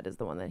outside is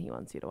the one that he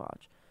wants you to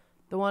watch.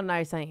 The one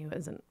I sent you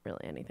isn't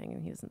really anything,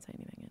 and he doesn't say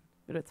anything in.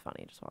 But it's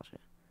funny. Just watch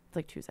it. It's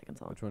like 2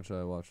 seconds long. Which one should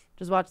I watch?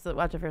 Just watch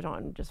the first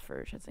one, just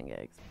for shits and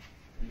gigs.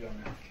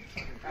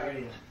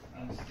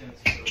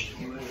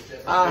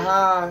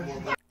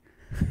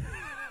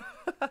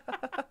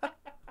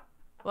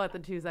 What, the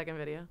 2-second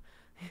video?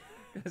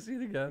 Can I see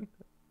it again?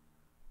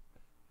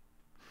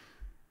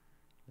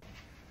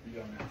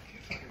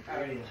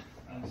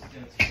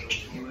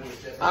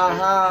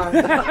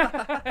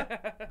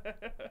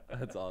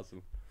 That's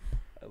awesome.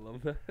 I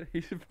love that.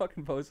 You should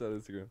fucking post that on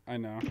Instagram. I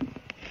know.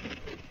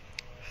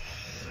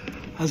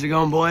 How's it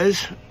going,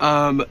 boys?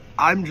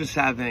 I'm just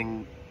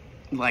having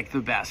like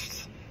the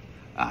best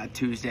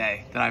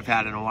Tuesday that I've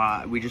had in a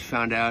while. We just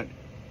found out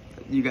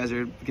you guys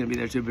are gonna be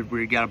there too, but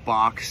we got a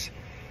box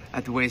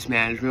at the Waste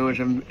Management, which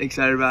I'm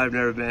excited about. I've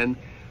never been.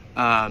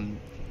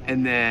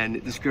 And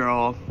then this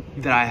girl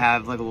that I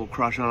have like a little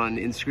crush on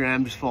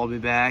Instagram just followed me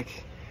back.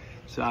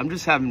 So I'm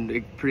just having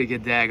a pretty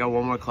good day. I got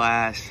one more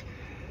class,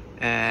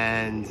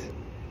 and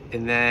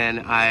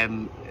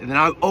then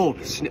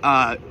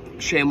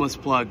shameless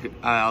plug.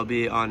 I'll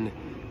be on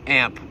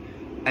AMP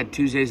at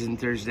Tuesdays and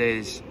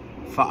Thursdays,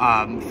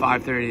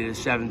 5:30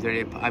 to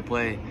 7:30. I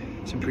play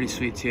some pretty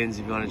sweet tunes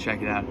if you want to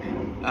check it out.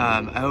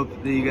 I hope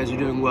that you guys are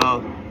doing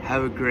well.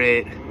 Have a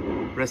great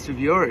rest of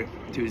your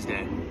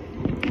Tuesday.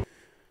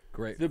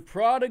 Great. The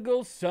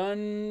prodigal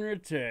son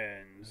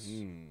returns.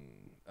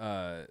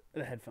 The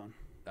headphone.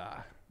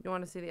 You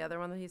want to see the other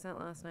one that he sent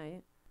last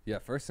night? Yeah,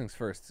 first things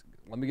first.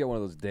 Let me get one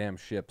of those damn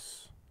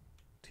ships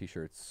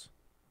t-shirts.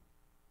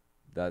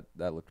 That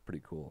looked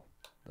pretty cool.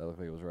 That looked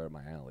like it was right up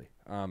my alley.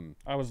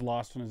 I was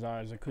lost in his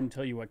eyes. I couldn't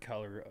tell you what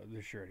color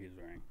the shirt he's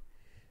wearing.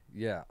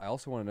 Yeah, I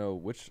also want to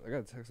know I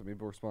got to text some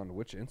people respond,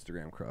 which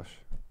Instagram crush?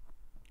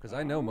 Because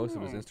I know most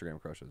of his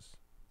Instagram crushes.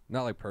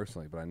 Not like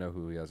personally, but I know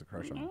who he has a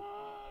crush on.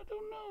 I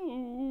don't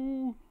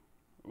know.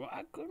 Well,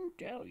 I couldn't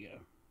tell you.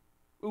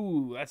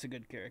 Ooh, that's a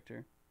good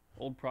character.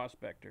 Old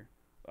prospector.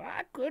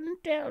 I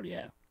couldn't tell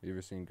you. You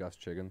ever seen Gus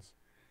Chiggins?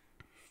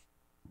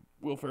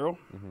 Will Ferrell?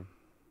 Mm-hmm.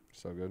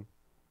 So good.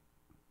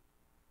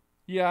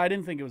 Yeah, I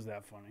didn't think it was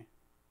that funny.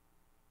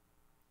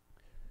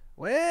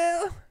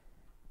 Well,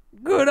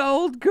 good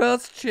old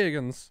Gus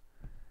Chiggins.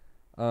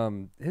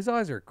 His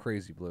eyes are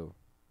crazy blue.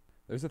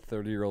 There's a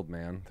 30-year-old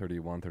man,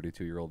 31,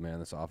 32-year-old man in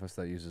this office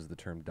that uses the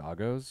term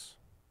doggos.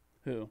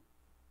 Who?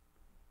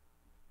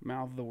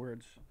 Mouth the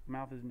words.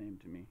 Mouth his name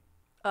to me.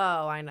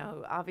 Oh, I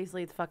know.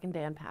 Obviously, it's fucking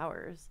Dan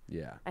Powers.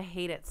 Yeah. I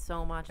hate it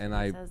so much And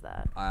that he says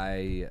that.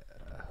 I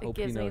hope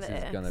he gives me knows the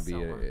he's ick gonna so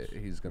much.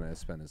 he's gonna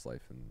spend his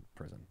life in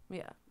prison.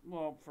 Yeah.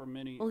 Well, for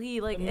many. Well, he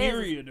like a is.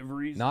 myriad of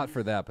reasons. Not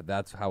for that, but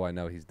that's how I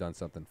know he's done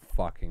something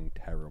fucking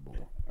terrible.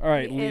 All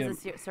right, He Liam.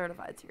 is a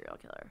certified serial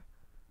killer.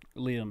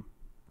 Liam.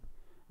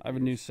 I have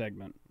a new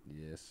segment.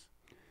 Yes,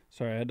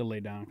 Sorry, I had to lay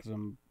down because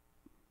I'm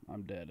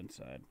dead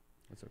inside.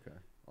 that's okay.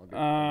 I'll get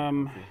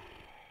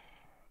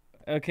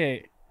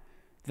Okay.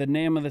 The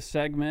name of the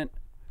segment: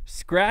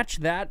 Scratch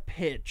That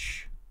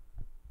Pitch.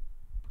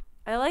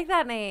 I like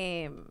that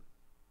name.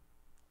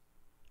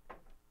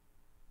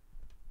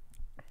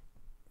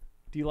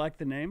 Do you like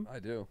the name? I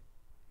do.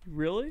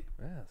 Really?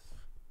 Yes,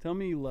 Tell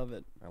me you love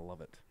it. I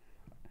love it.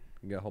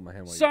 You gotta hold my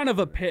hand while Son you of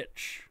a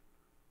pitch.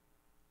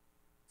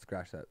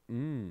 scratch that.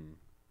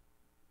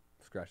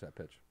 Scratch that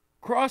pitch.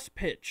 Cross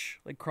pitch,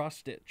 like cross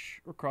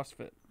stitch or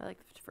CrossFit. I like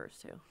the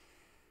first two.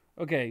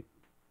 Okay.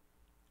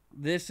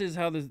 This is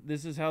how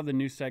the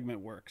new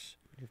segment works.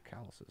 You have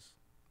calluses.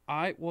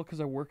 Because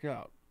I work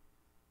out.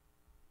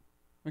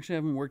 Actually, I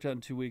haven't worked out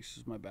in 2 weeks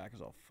because my back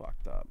is all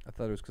fucked up. I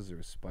thought it was because there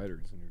were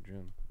spiders in your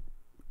gym.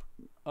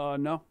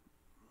 No.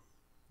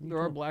 There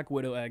are black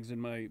widow eggs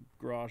in my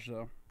garage,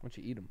 though. Why don't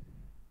you eat them?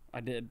 I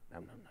did.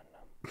 Nom, nom, nom,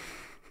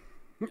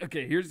 nom.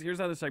 Okay, here's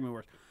how the segment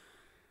works.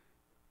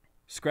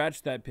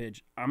 Scratch that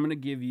pitch. I'm gonna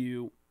give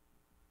you.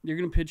 You're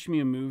gonna pitch me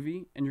a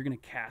movie, and you're gonna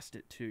cast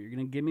it too. You're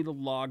gonna give me the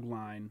log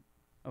line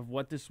of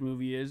what this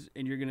movie is,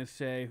 and you're gonna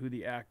say who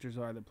the actors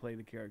are that play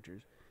the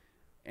characters.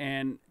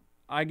 And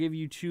I give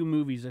you 2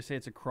 movies. I say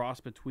it's a cross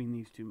between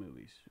these 2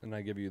 movies. And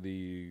I give you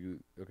the...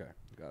 Okay,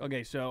 got it.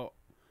 Okay, so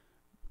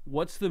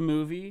what's the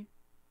movie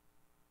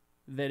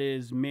that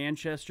is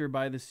Manchester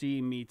by the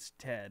Sea meets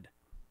Ted?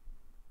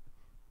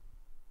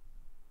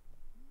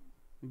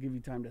 I'll give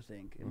you time to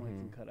think, and we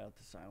can cut out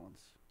the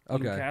silence.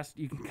 Okay.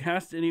 You can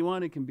cast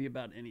anyone. It can be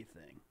about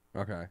anything.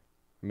 Okay. I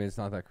mean, it's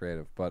not that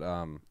creative, but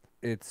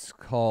it's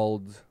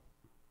called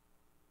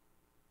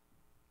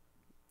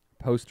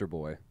Poster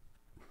Boy.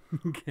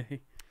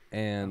 Okay.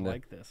 And I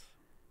like this.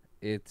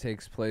 it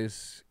takes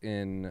place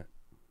in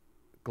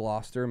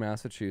Gloucester,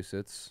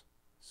 Massachusetts.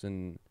 It's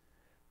a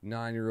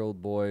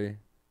 9-year-old boy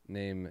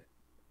named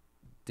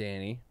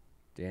Danny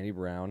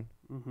Brown.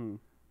 Mm-hmm.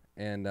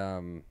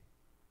 And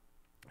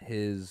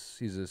he's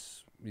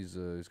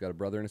got a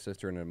brother and a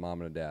sister and a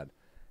mom and a dad.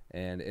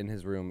 And in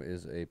his room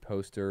is a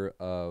poster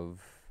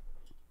of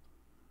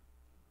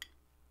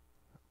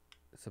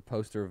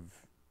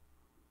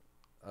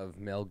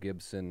Mel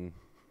Gibson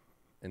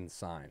in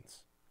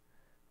signs.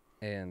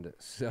 And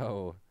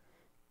so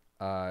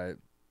lo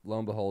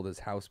and behold, his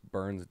house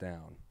burns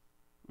down.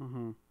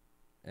 Mm-hmm.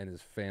 And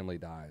his family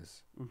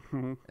dies.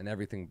 Mm-hmm. And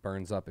everything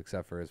burns up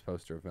except for his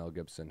poster of Mel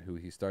Gibson, who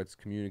he starts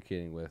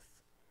communicating with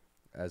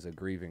as a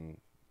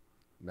grieving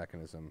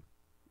mechanism,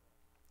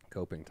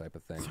 coping type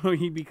of thing. So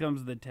he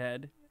becomes the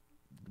Ted.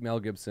 Mel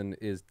Gibson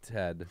is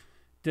Ted.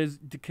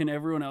 Can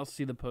everyone else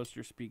see the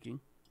poster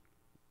speaking?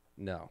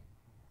 No,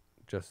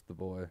 just the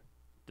boy.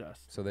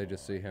 Dust. So they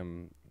just see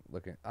him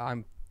looking.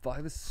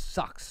 This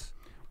sucks.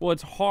 Well,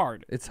 it's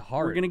hard. It's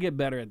hard. We're gonna get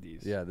better at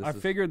these. Yeah, I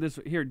figured this.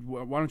 Here,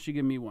 why don't you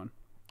give me one?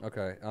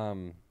 Okay.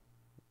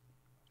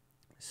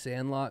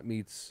 Sandlot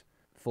meets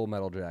Full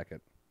Metal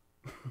Jacket.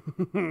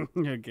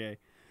 Okay.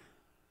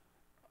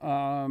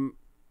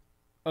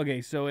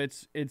 Okay, so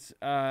it's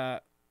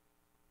the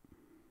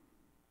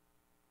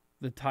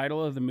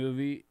title of the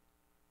movie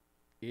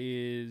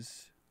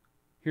is,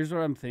 here's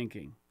what I'm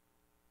thinking.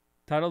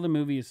 Title of the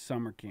movie is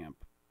Summer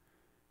Camp.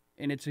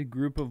 And it's a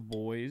group of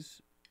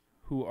boys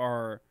who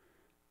are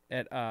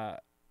at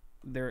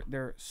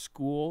their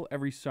school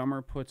every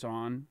summer puts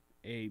on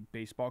a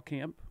baseball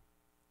camp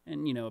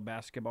and a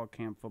basketball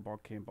camp, football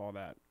camp, all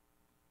that.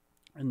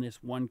 And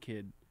this one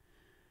kid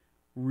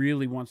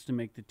really wants to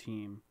make the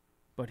team,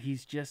 but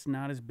he's just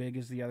not as big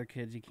as the other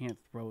kids. He can't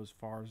throw as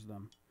far as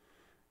them.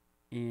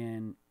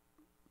 And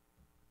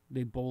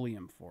they bully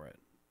him for it.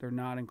 They're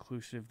not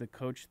inclusive. The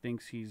coach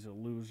thinks he's a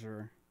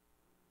loser.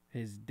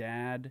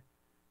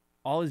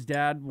 All his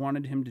dad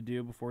wanted him to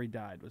do before he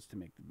died was to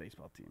make the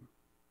baseball team.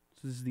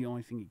 So this is the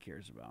only thing he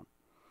cares about.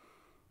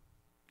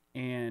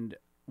 And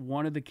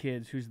one of the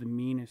kids who's the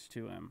meanest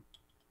to him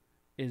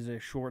is a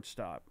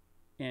shortstop.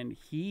 And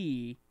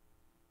he,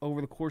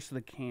 over the course of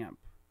the camp,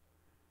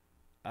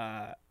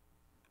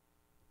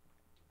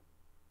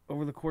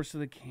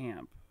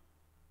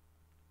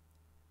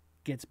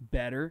 gets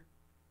better.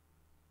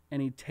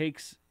 And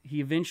he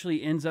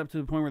eventually ends up to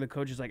the point where the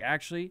coach is like,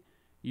 actually,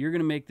 you're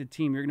going to make the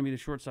team. You're going to be the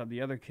shortstop.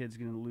 The other kid's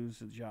going to lose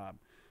the job.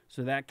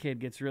 So that kid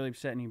gets really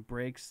upset and he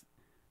breaks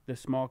the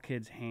small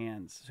kid's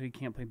hands so he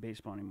can't play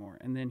baseball anymore.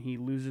 And then he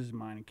loses his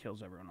mind and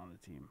kills everyone on the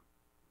team.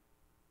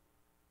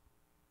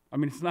 I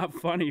mean, it's not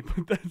funny,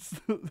 but that's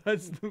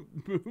the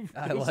movie.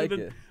 I like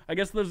it. I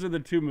guess those are the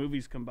 2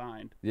 movies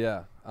combined.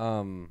 Yeah. I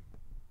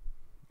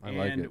like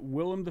it. And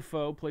Willem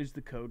Dafoe plays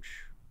the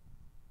coach.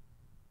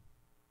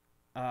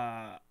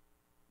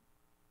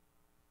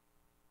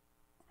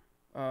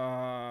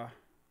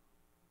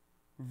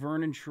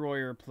 Vernon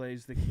Troyer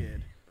plays the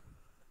kid.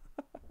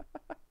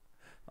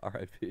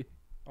 R.I.P.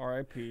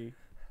 R.I.P.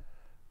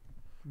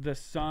 The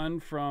son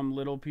from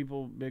Little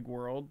People, Big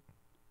World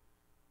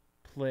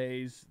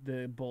plays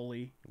the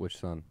bully. Which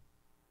son?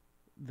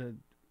 The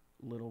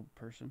little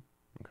person.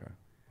 Okay.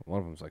 One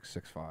of them's like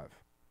 6'5".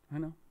 I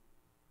know.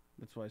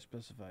 That's why I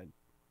specified.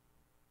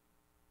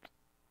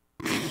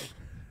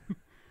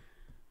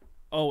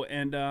 Oh,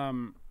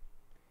 and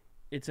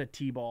it's a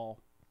T-ball.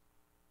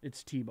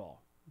 It's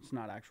T-ball. It's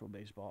not actual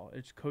baseball.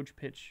 It's coach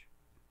pitch.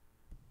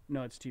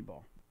 No, it's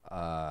T-ball.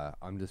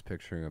 I'm just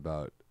picturing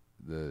about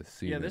the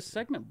scene. Yeah, this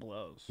segment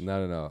blows.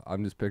 No.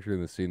 I'm just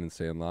picturing the scene in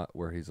Sandlot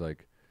where he's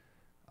like,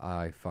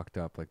 I fucked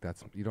up. Like,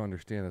 you don't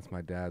understand. That's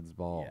my dad's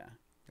ball. Yeah.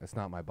 That's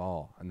not my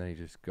ball. And then he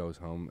just goes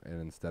home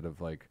and instead of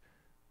like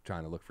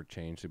trying to look for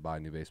change to buy a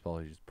new baseball,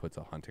 he just puts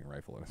a hunting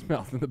rifle in his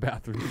mouth in the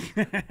bathroom.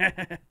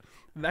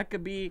 That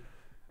could be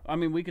I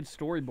mean, we could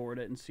storyboard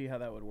it and see how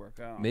that would work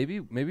out. Maybe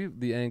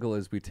the angle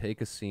is we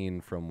take a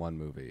scene from one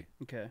movie,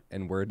 Okay.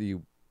 and where do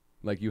you,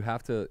 like, you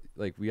have to,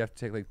 like, we have to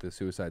take like the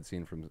suicide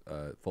scene from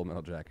Full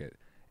Metal Jacket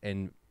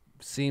and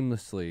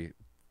seamlessly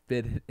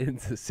fit it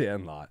into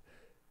Sandlot,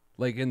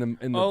 like in the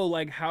Oh,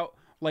 like how?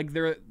 Like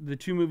the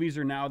two movies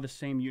are now the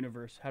same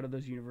universe. How do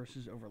those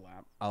universes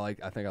overlap? I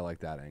think I like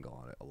that angle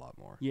on it a lot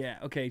more. Yeah.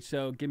 Okay.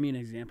 So give me an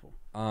example.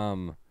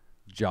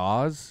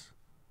 Jaws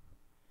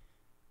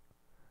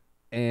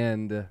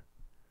and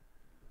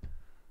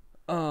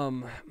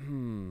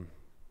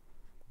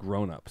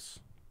Grown-ups.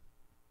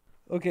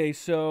 Okay.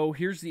 So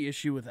here's the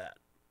issue with that.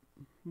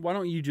 Why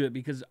don't you do it?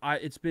 Because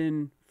it's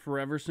been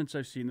forever since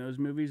I've seen those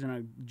movies, and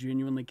I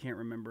genuinely can't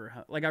remember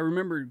how. Like I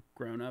remember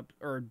Grown Up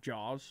or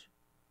Jaws.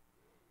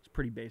 It's a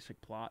pretty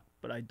basic plot,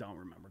 but I don't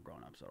remember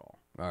Grown Ups at all.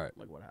 All right,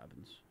 Like what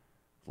happens.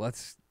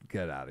 let's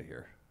get out of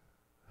here.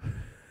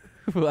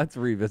 Let's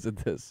revisit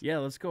this. Yeah.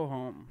 Let's go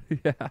home.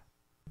 Yeah.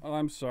 Oh,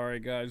 I'm sorry,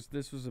 guys.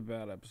 This was a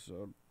bad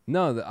episode.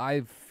 No,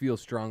 I feel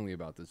strongly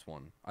about this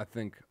one. I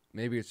think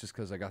maybe it's just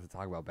because I got to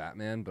talk about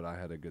Batman, but I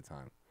had a good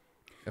time.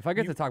 If I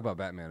get to talk about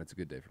Batman, it's a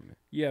good day for me.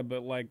 Yeah,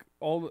 but like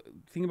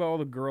think about all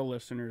the girl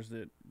listeners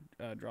that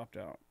dropped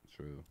out.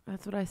 True.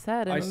 That's what I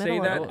said. In I the say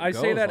middle that of it. I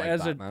say Goes that like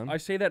as Batman. I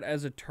say that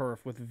as a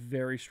turf with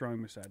very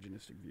strong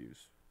misogynistic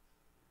views.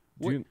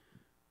 Do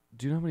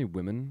you know how many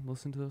women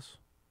listen to this?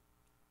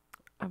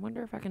 I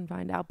wonder if I can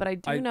find out. But I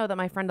do I- know that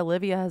my friend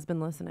Olivia has been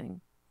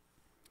listening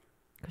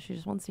because she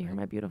just wants to hear Thank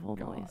my beautiful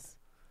God. voice.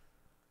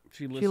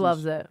 She listens,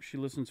 loves it. She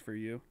listens for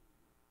you.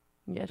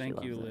 Yeah,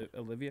 Thank she you, loves it.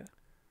 Olivia.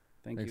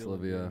 Thanks,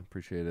 Olivia.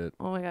 Appreciate it.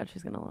 Oh my God,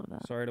 she's gonna love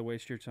that. Sorry to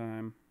waste your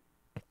time.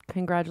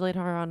 Congratulate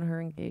her on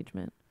her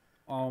engagement.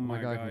 Oh my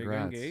God, God, you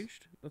congrats.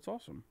 engaged? That's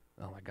awesome.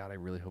 Oh my God, I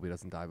really hope he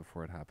doesn't die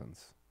before it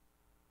happens.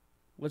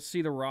 Let's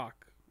see The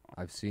Rock.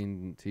 I've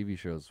seen TV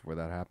shows where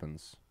that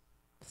happens.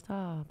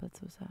 Stop. That's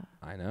so sad.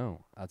 I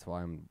know. That's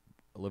why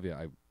Olivia,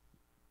 I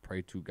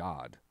pray to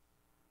God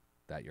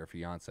that your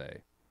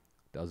fiance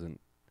doesn't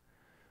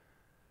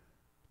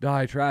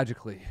die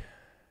tragically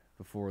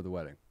before the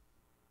wedding.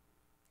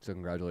 So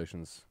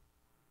congratulations.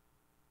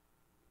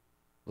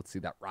 Let's see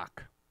that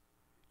rock.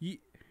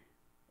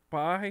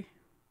 Bye.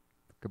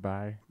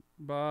 Goodbye.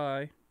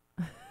 Bye.